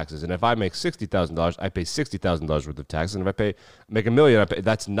 worth of taxes, and if I make $60,000, I pay $60,000 worth of taxes, and if I make $1 million,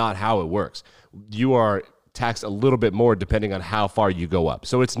 that's not how it works. You are taxed a little bit more depending on how far you go up.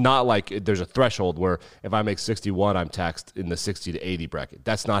 So it's not like there's a threshold where if I make 61, I'm taxed in the 60 to 80 bracket.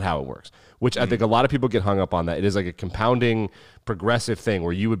 That's not how it works, which I think a lot of people get hung up on that. It is like a compounding progressive thing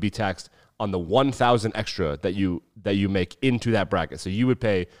where you would be taxed on the 1,000 extra that you make into that bracket. So you would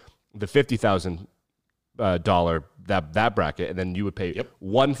pay the $50,000 that bracket, and then you would pay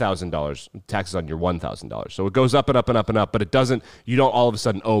 $1,000 taxes on your $1,000. So it goes up and up and up and up, but it doesn't. You don't all of a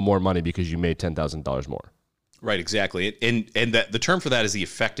sudden owe more money because you made $10,000 more. Right, exactly. And the term for that is the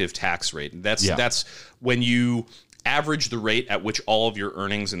effective tax rate. That's when you average the rate at which all of your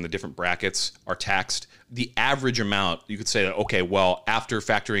earnings in the different brackets are taxed. The average amount, you could say that, okay, well, after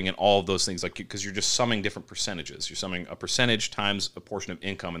factoring in all of those things, like, because you're just summing different percentages. You're summing a percentage times a portion of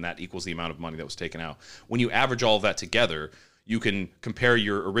income, and that equals the amount of money that was taken out. When you average all of that together, you can compare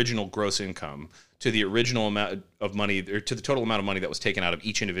your original gross income to the original amount of money, or to the total amount of money that was taken out of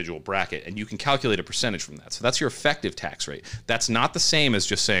each individual bracket, and you can calculate a percentage from that. So that's your effective tax rate. That's not the same as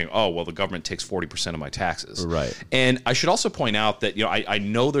just saying, oh, well, the government takes 40% of my taxes. Right. And I should also point out that, I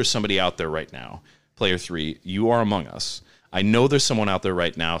know there's somebody out there right now, Player 3, you are among us. I know there's someone out there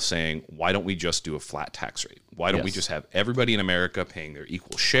right now saying, why don't we just do a flat tax rate? Why don't we just have everybody in America paying their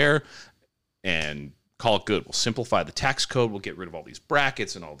equal share and call it good? We'll simplify the tax code. We'll get rid of all these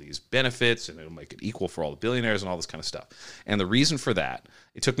brackets and all these benefits, and it'll make it equal for all the billionaires and all this kind of stuff. And the reason for that,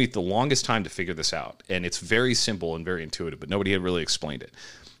 it took me the longest time to figure this out, and it's very simple and very intuitive, but nobody had really explained it.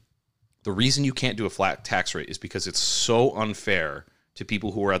 The reason you can't do a flat tax rate is because it's so unfair to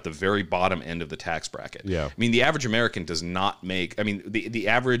people who are at the very bottom end of the tax bracket. Yeah. I mean, the average American does not make, the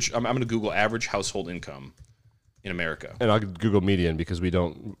average, I'm going to Google average household income in America. And I'll Google median because we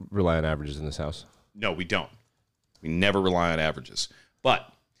don't rely on averages in this house. No, we don't. We never rely on averages. But,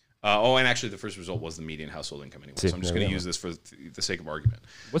 and actually the first result was the median household income anyway. So I'm just going to use this for the sake of argument.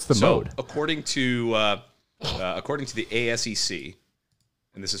 What's the mode? According to the ASEC,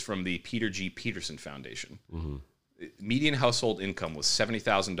 and this is from the Peter G. Peterson Foundation, median household income was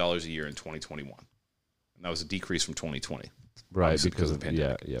 $70,000 a year in 2021. And that was a decrease from 2020. Right, because of the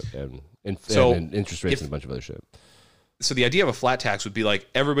pandemic. And interest rates and a bunch of other shit. So the idea of a flat tax would be like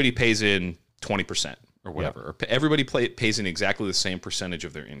everybody pays in 20% or whatever. Or everybody pays in exactly the same percentage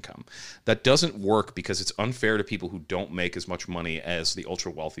of their income. That doesn't work because it's unfair to people who don't make as much money as the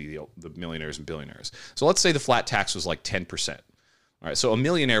ultra wealthy, the millionaires and billionaires. So let's say the flat tax was like 10%. All right, so a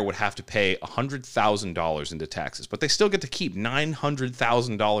millionaire would have to pay $100,000 into taxes, but they still get to keep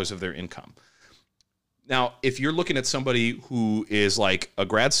 $900,000 of their income. Now, if you're looking at somebody who is like a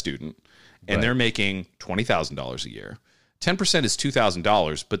grad student and they're making $20,000 a year, 10% is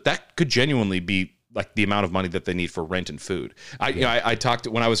 $2,000, but that could genuinely be like the amount of money that they need for rent and food. I talked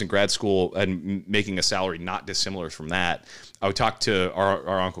when I was in grad school and making a salary not dissimilar from that. I would talk to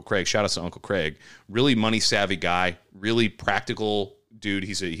our Uncle Craig. Shout out to Uncle Craig. Really money savvy guy, really practical dude.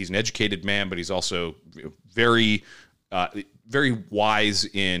 He's an educated man, but he's also very wise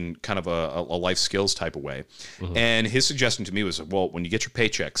in kind of a life skills type of way. And his suggestion to me was, well, when you get your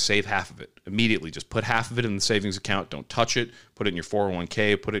paycheck, save half of it immediately. Just put half of it in the savings account. Don't touch it. Put it in your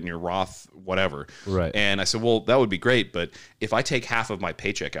 401k, put it in your Roth, whatever. Right. And I said, well, that would be great. But if I take half of my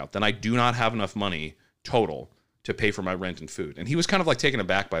paycheck out, then I do not have enough money total to pay for my rent and food. And he was kind of like taken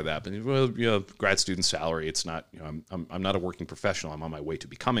aback by that. But well, grad student salary, it's not, I'm not a working professional. I'm on my way to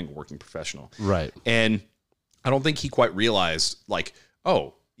becoming a working professional. Right. And I don't think he quite realized, like,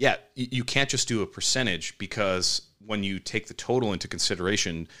 oh, yeah, you can't just do a percentage, because when you take the total into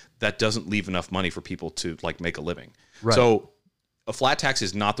consideration, that doesn't leave enough money for people to like make a living. Right. So a flat tax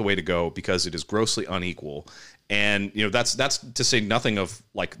is not the way to go because it is grossly unequal. And that's to say nothing of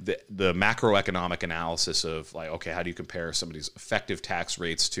like the macroeconomic analysis of like, okay, how do you compare somebody's effective tax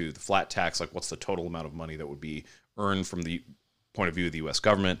rates to the flat tax? Like, what's the total amount of money that would be earned from the point of view of the U.S.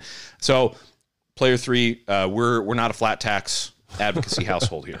 government? So Player 3, we're not a flat tax advocacy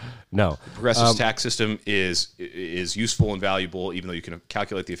household here. No. The progressive tax system is useful and valuable, even though you can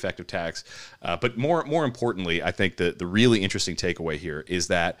calculate the effective tax. But more importantly, I think the really interesting takeaway here is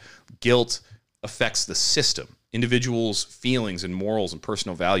that guilt affects the system. Individuals' feelings and morals and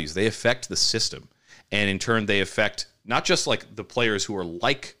personal values, they affect the system. And in turn, they affect not just like the players who are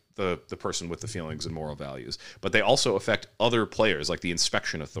like the person with the feelings and moral values, but they also affect other players, like the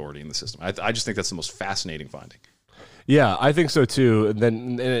inspection authority in the system. I just think that's the most fascinating finding. Yeah, I think so too. And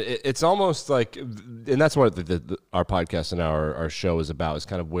then it's almost like, and that's what our podcast and our show is about, is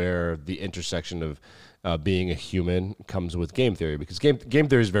kind of where the intersection of being a human comes with game theory. Because game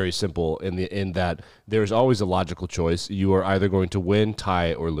theory is very simple in that there's always a logical choice. You are either going to win,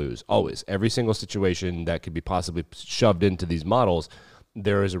 tie, or lose. Always. Every single situation that could be possibly shoved into these models,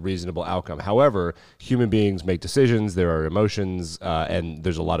 there is a reasonable outcome. However, human beings make decisions. There are emotions, and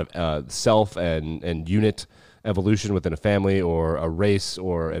there's a lot of self and unit evolution within a family or a race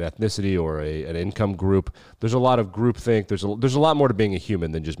or an ethnicity or an income group. There's a lot of groupthink. There's a lot more to being a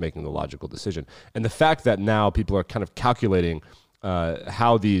human than just making the logical decision. And the fact that now people are kind of calculating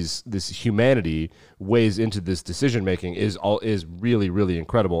how this humanity weighs into this decision making is really, really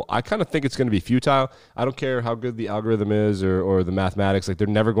incredible. I kind of think it's going to be futile. I don't care how good the algorithm is or the mathematics. Like, they're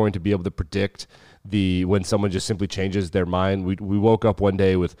never going to be able to predict when someone just simply changes their mind. We woke up one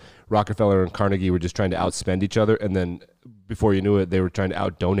day with Rockefeller and Carnegie were just trying to outspend each other, and then before you knew it, they were trying to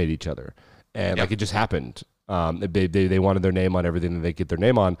outdonate each other, and like it just happened. They wanted their name on everything that they get their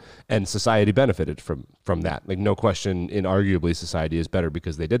name on, and society benefited from that. Like, no question, inarguably, society is better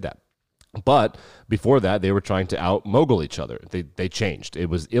because they did that. But before that, they were trying to out-mogul each other. They changed. It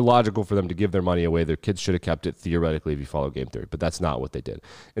was illogical for them to give their money away. Their kids should have kept it, theoretically, if you follow game theory. But that's not what they did.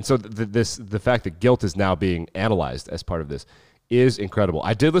 And so the fact that guilt is now being analyzed as part of this is incredible.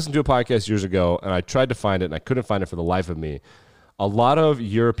 I did listen to a podcast years ago, and I tried to find it, and I couldn't find it for the life of me. A lot of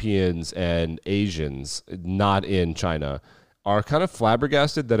Europeans and Asians, not in China, are kind of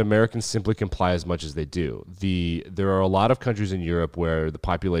flabbergasted that Americans simply comply as much as they do. There are a lot of countries in Europe where the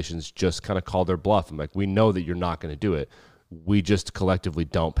populations just kind of call their bluff. I'm like, we know that you're not going to do it. We just collectively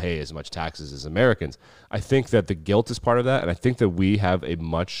don't pay as much taxes as Americans. I think that the guilt is part of that, and I think that we have a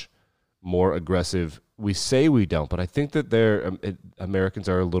much more aggressive. We say we don't, but I think that Americans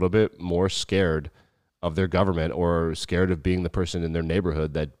are a little bit more scared of their government or scared of being the person in their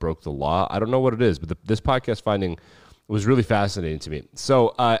neighborhood that broke the law. I don't know what it is, but this podcast finding was really fascinating to me.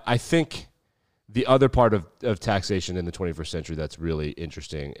 So I think the other part of taxation in the 21st century that's really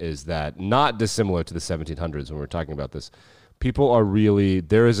interesting is that, not dissimilar to the 1700s when we're talking about this,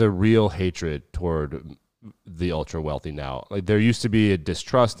 there is a real hatred toward the ultra wealthy now. Like, there used to be a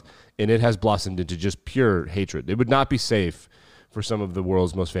distrust, and it has blossomed into just pure hatred. It would not be safe for some of the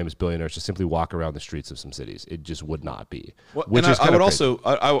world's most famous billionaires to simply walk around the streets of some cities. It just would not be. Well, which is I would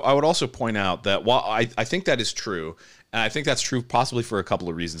also point out that while I think that is true, and I think that's true possibly for a couple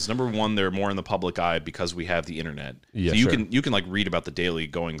of reasons. Number one, they're more in the public eye because we have the internet. Yeah, so you can like read about the daily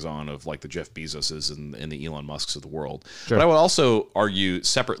goings on of like the Jeff Bezoses and the Elon Musks of the world. Sure. But I would also argue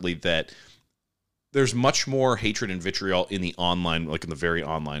separately that there's much more hatred and vitriol in the online, like in the very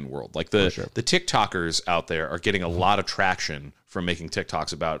online world. Like the TikTokers out there are getting a lot of traction from making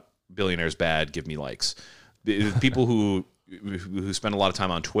TikToks about billionaires bad, give me likes. The people who spend a lot of time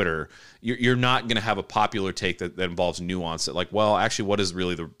on Twitter, you're not going to have a popular take that involves nuance. That, like, well, actually, what is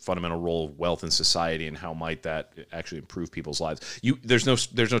really the fundamental role of wealth in society, and how might that actually improve people's lives? There's no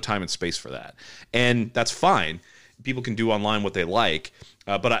time and space for that, and that's fine. People can do online what they like,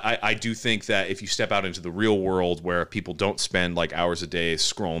 but I do think that if you step out into the real world where people don't spend like hours a day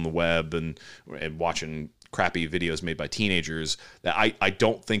scrolling the web and watching crappy videos made by teenagers, that I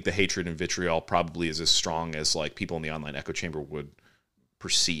don't think the hatred and vitriol probably is as strong as like people in the online echo chamber would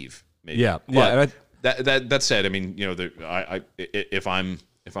perceive. Maybe. Yeah, but yeah. That said, I mean, you know, if I'm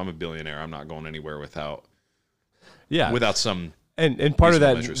a billionaire, I'm not going anywhere without some. And part of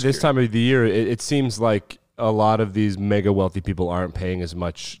that, this time of the year, it seems like a lot of these mega wealthy people aren't paying as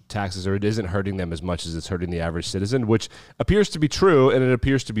much taxes, or it isn't hurting them as much as it's hurting the average citizen, which appears to be true, and it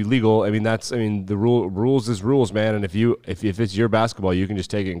appears to be legal. I mean, the rules is rules, man. And if it's your basketball, you can just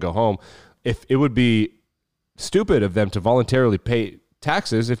take it and go home. If it would be stupid of them to voluntarily pay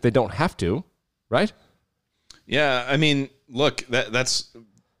taxes if they don't have to, right? Yeah, I mean, look, that's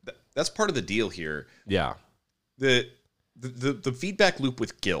part of the deal here. Yeah. The feedback loop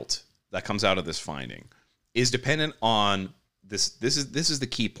with guilt that comes out of this finding is dependent on this. This is the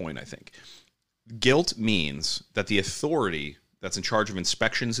key point, I think. Guilt means that the authority that's in charge of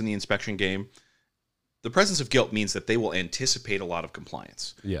inspections in the inspection game, the presence of guilt means that they will anticipate a lot of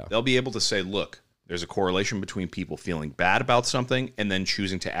compliance. Yeah. They'll be able to say, look, there's a correlation between people feeling bad about something and then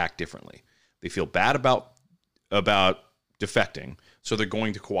choosing to act differently. They feel bad about defecting, so they're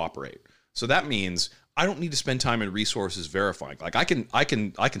going to cooperate. So that means I don't need to spend time and resources verifying. Like I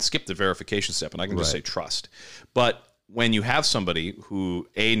can skip the verification step and I can just say trust. But when you have somebody who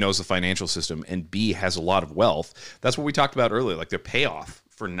A, knows the financial system, and B, has a lot of wealth, that's what we talked about earlier. Like, their payoff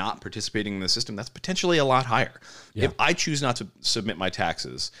for not participating in the system, that's potentially a lot higher. Yeah. If I choose not to submit my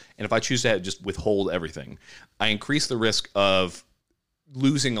taxes, and if I choose to just withhold everything, I increase the risk of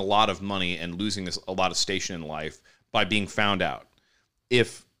losing a lot of money and losing a lot of station in life by being found out.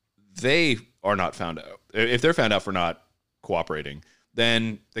 If they are not found out, if they're found out for not cooperating,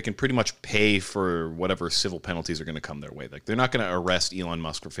 then they can pretty much pay for whatever civil penalties are going to come their way. Like they're not going to arrest Elon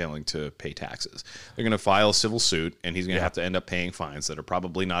Musk for failing to pay taxes. They're going to file a civil suit, and he's going to have to end up paying fines that are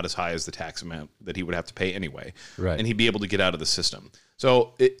probably not as high as the tax amount that he would have to pay anyway. Right. And he'd be able to get out of the system.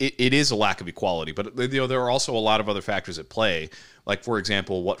 So it is a lack of equality, but there are also a lot of other factors at play. Like, for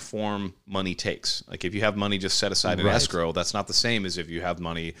example, what form money takes. Like if you have money just set aside in escrow, that's not the same as if you have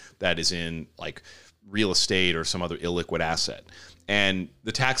money that is in like real estate or some other illiquid asset. And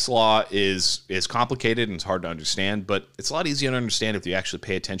the tax law is complicated and it's hard to understand, but it's a lot easier to understand if you actually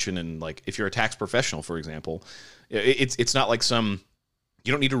pay attention. And like if you're a tax professional, for example, it's not like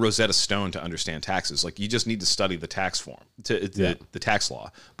you don't need a Rosetta Stone to understand taxes. Like you just need to study the tax form, the tax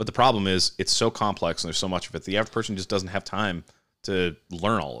law. But the problem is it's so complex and there's so much of it. The average person just doesn't have time to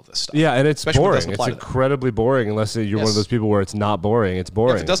learn all of this stuff. Yeah, and it's boring. It's incredibly boring unless you're one of those people where it's not boring. It's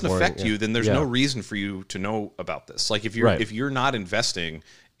boring. If it doesn't affect you, then there's no reason for you to know about this. Like if you're not investing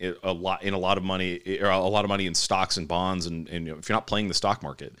a lot of money in stocks and bonds, and if you're not playing the stock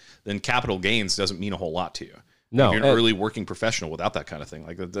market, then capital gains doesn't mean a whole lot to you. No, if you're an early working professional without that kind of thing.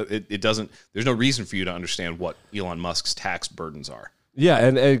 Like it doesn't. There's no reason for you to understand what Elon Musk's tax burdens are. Yeah,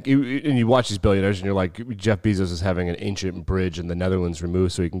 and you watch these billionaires, and you're like, Jeff Bezos is having an ancient bridge in the Netherlands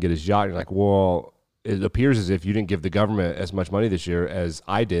removed so he can get his yacht. And you're like, well, it appears as if you didn't give the government as much money this year as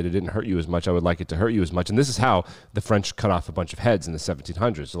I did. It didn't hurt you as much. I would like it to hurt you as much. And this is how the French cut off a bunch of heads in the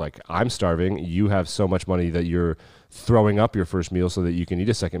 1700s. So like, I'm starving. You have so much money that you're throwing up your first meal so that you can eat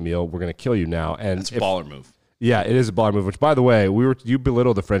a second meal. We're going to kill you now. And it's a baller move. Yeah, it is a baller move, which, by the way, you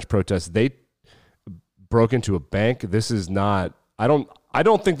belittled the French protests. They broke into a bank. This is not... I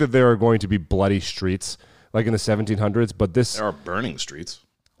don't think that there are going to be bloody streets like in the 1700s, but there are burning streets.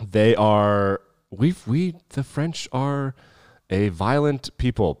 They are. The French are a violent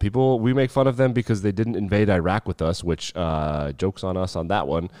people. We make fun of them because they didn't invade Iraq with us, which jokes on us on that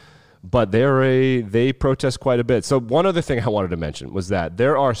one. But they protest quite a bit. So one other thing I wanted to mention was that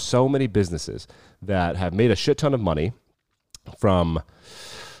there are so many businesses that have made a shit ton of money from,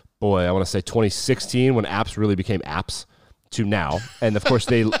 I want to say 2016 when apps really became apps, to now. And of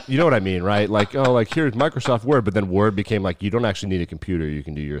course you know what I mean, right? Like, here's Microsoft Word, but then Word became like, you don't actually need a computer. You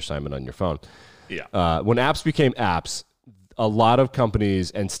can do your assignment on your phone. Yeah. When apps became apps, a lot of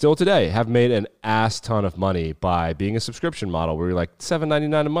companies, and still today, have made an ass ton of money by being a subscription model where you're like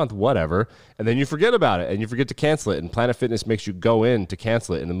 $7.99 a month, whatever. And then you forget about it and you forget to cancel it. And Planet Fitness makes you go in to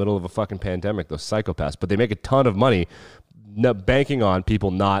cancel it in the middle of a fucking pandemic, those psychopaths. But they make a ton of money banking on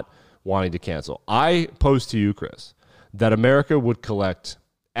people not wanting to cancel. I pose to you, Chris, that America would collect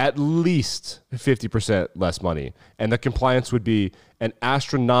at least 50% less money, and the compliance would be an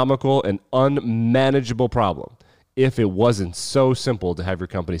astronomical and unmanageable problem if it wasn't so simple to have your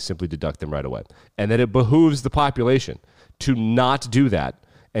company simply deduct them right away. And that it behooves the population to not do that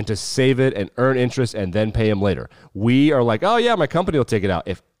and to save it and earn interest and then pay them later. We are like, oh yeah, my company will take it out.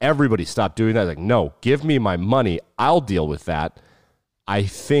 If everybody stopped doing that, like, no, give me my money, I'll deal with that. I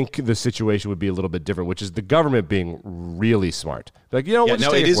think the situation would be a little bit different, which is the government being really smart. Like, we'll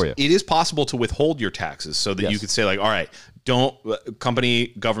just take it for you. It is possible to withhold your taxes so that you could say, like, all right,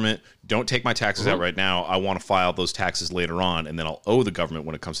 government, don't take my taxes out right now. I want to file those taxes later on, and then I'll owe the government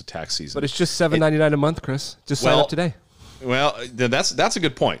when it comes to tax season. But it's just $7.99 a month, Chris. Just sign up today. Well, that's a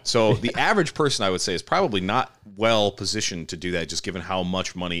good point. So the average person, I would say, is probably not well positioned to do that, just given how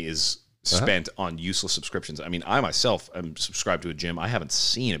much money is spent on useless subscriptions. I mean, I myself am subscribed to a gym. I haven't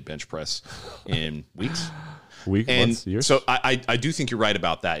seen a bench press in weeks. Months, years. So I do think you're right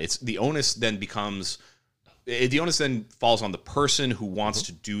about that. It's the onus then falls on the person who wants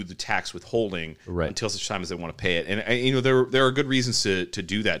to do the tax withholding until such time as they want to pay it. And there are good reasons to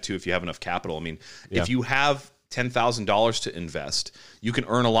do that too if you have enough capital. I mean, if you have $10,000 to invest, you can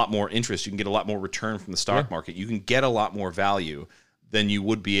earn a lot more interest. You can get a lot more return from the stock market. You can get a lot more value than you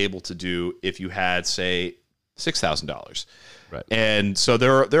would be able to do if you had, say, $6,000. Right. And so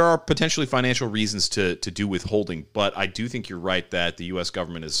there are potentially financial reasons to do withholding, but I do think you're right that the U.S.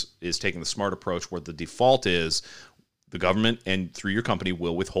 government is taking the smart approach where the default is the government and through your company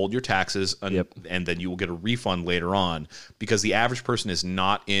will withhold your taxes and then you will get a refund later on, because the average person is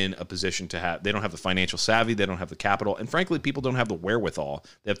not in a position they don't have the financial savvy, they don't have the capital, and frankly, people don't have the wherewithal.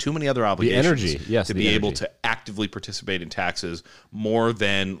 They have too many other obligations to be able to actively participate in taxes more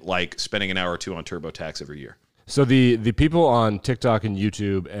than like spending an hour or two on TurboTax every year. So the people on TikTok and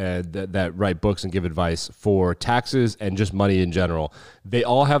YouTube and that write books and give advice for taxes and just money in general, they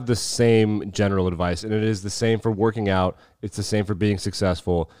all have the same general advice, and it is the same for working out. It's the same for being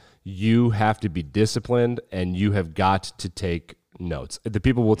successful. You have to be disciplined, and you have got to take notes. The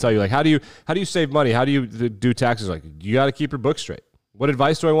people will tell you, like, how do you save money? How do you do taxes? Like, you got to keep your book straight. What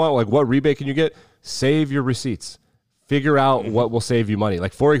advice do I want? Like, what rebate can you get? Save your receipts. Figure out what will save you money.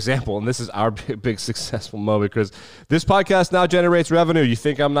 Like, for example, and this is our big successful moment, because this podcast now generates revenue. You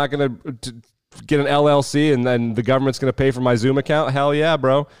think I'm not going to get an LLC and then the government's going to pay for my Zoom account? Hell yeah,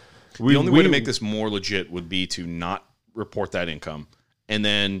 bro. The only way to make this more legit would be to not report that income and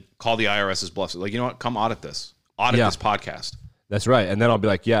then call the IRS's bluff. Like, you know what? Come audit this. Audit this podcast. That's right. And then I'll be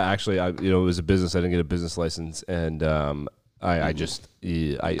like, yeah, actually, it was a business. I didn't get a business license. And I'll get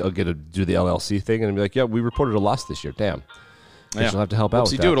to do the LLC thing and be like, yeah, we reported a loss this year. Damn. I will have to help out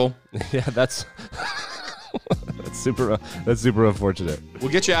with that. Doodle. Yeah, that's super unfortunate.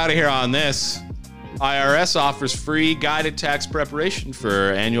 We'll get you out of here on this. IRS offers free guided tax preparation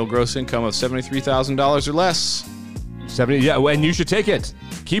for annual gross income of $73,000 or less. 70, yeah, and you should take it.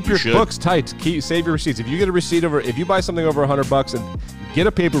 Keep your books tight. Save your receipts. If you get a receipt if you buy something over $100 and get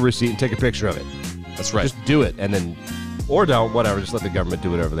a paper receipt and take a picture of it. That's right. Just do it, and then, or don't, whatever. Just let the government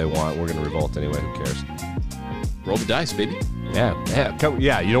do whatever they want. We're going to revolt anyway. Who cares? Roll the dice, baby. Yeah.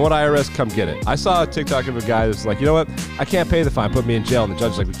 You know what, IRS? Come get it. I saw a TikTok of a guy that's like, you know what? I can't pay the fine. Put me in jail. And the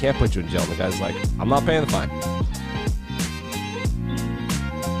judge's like, we can't put you in jail. And the guy's like, I'm not paying the fine.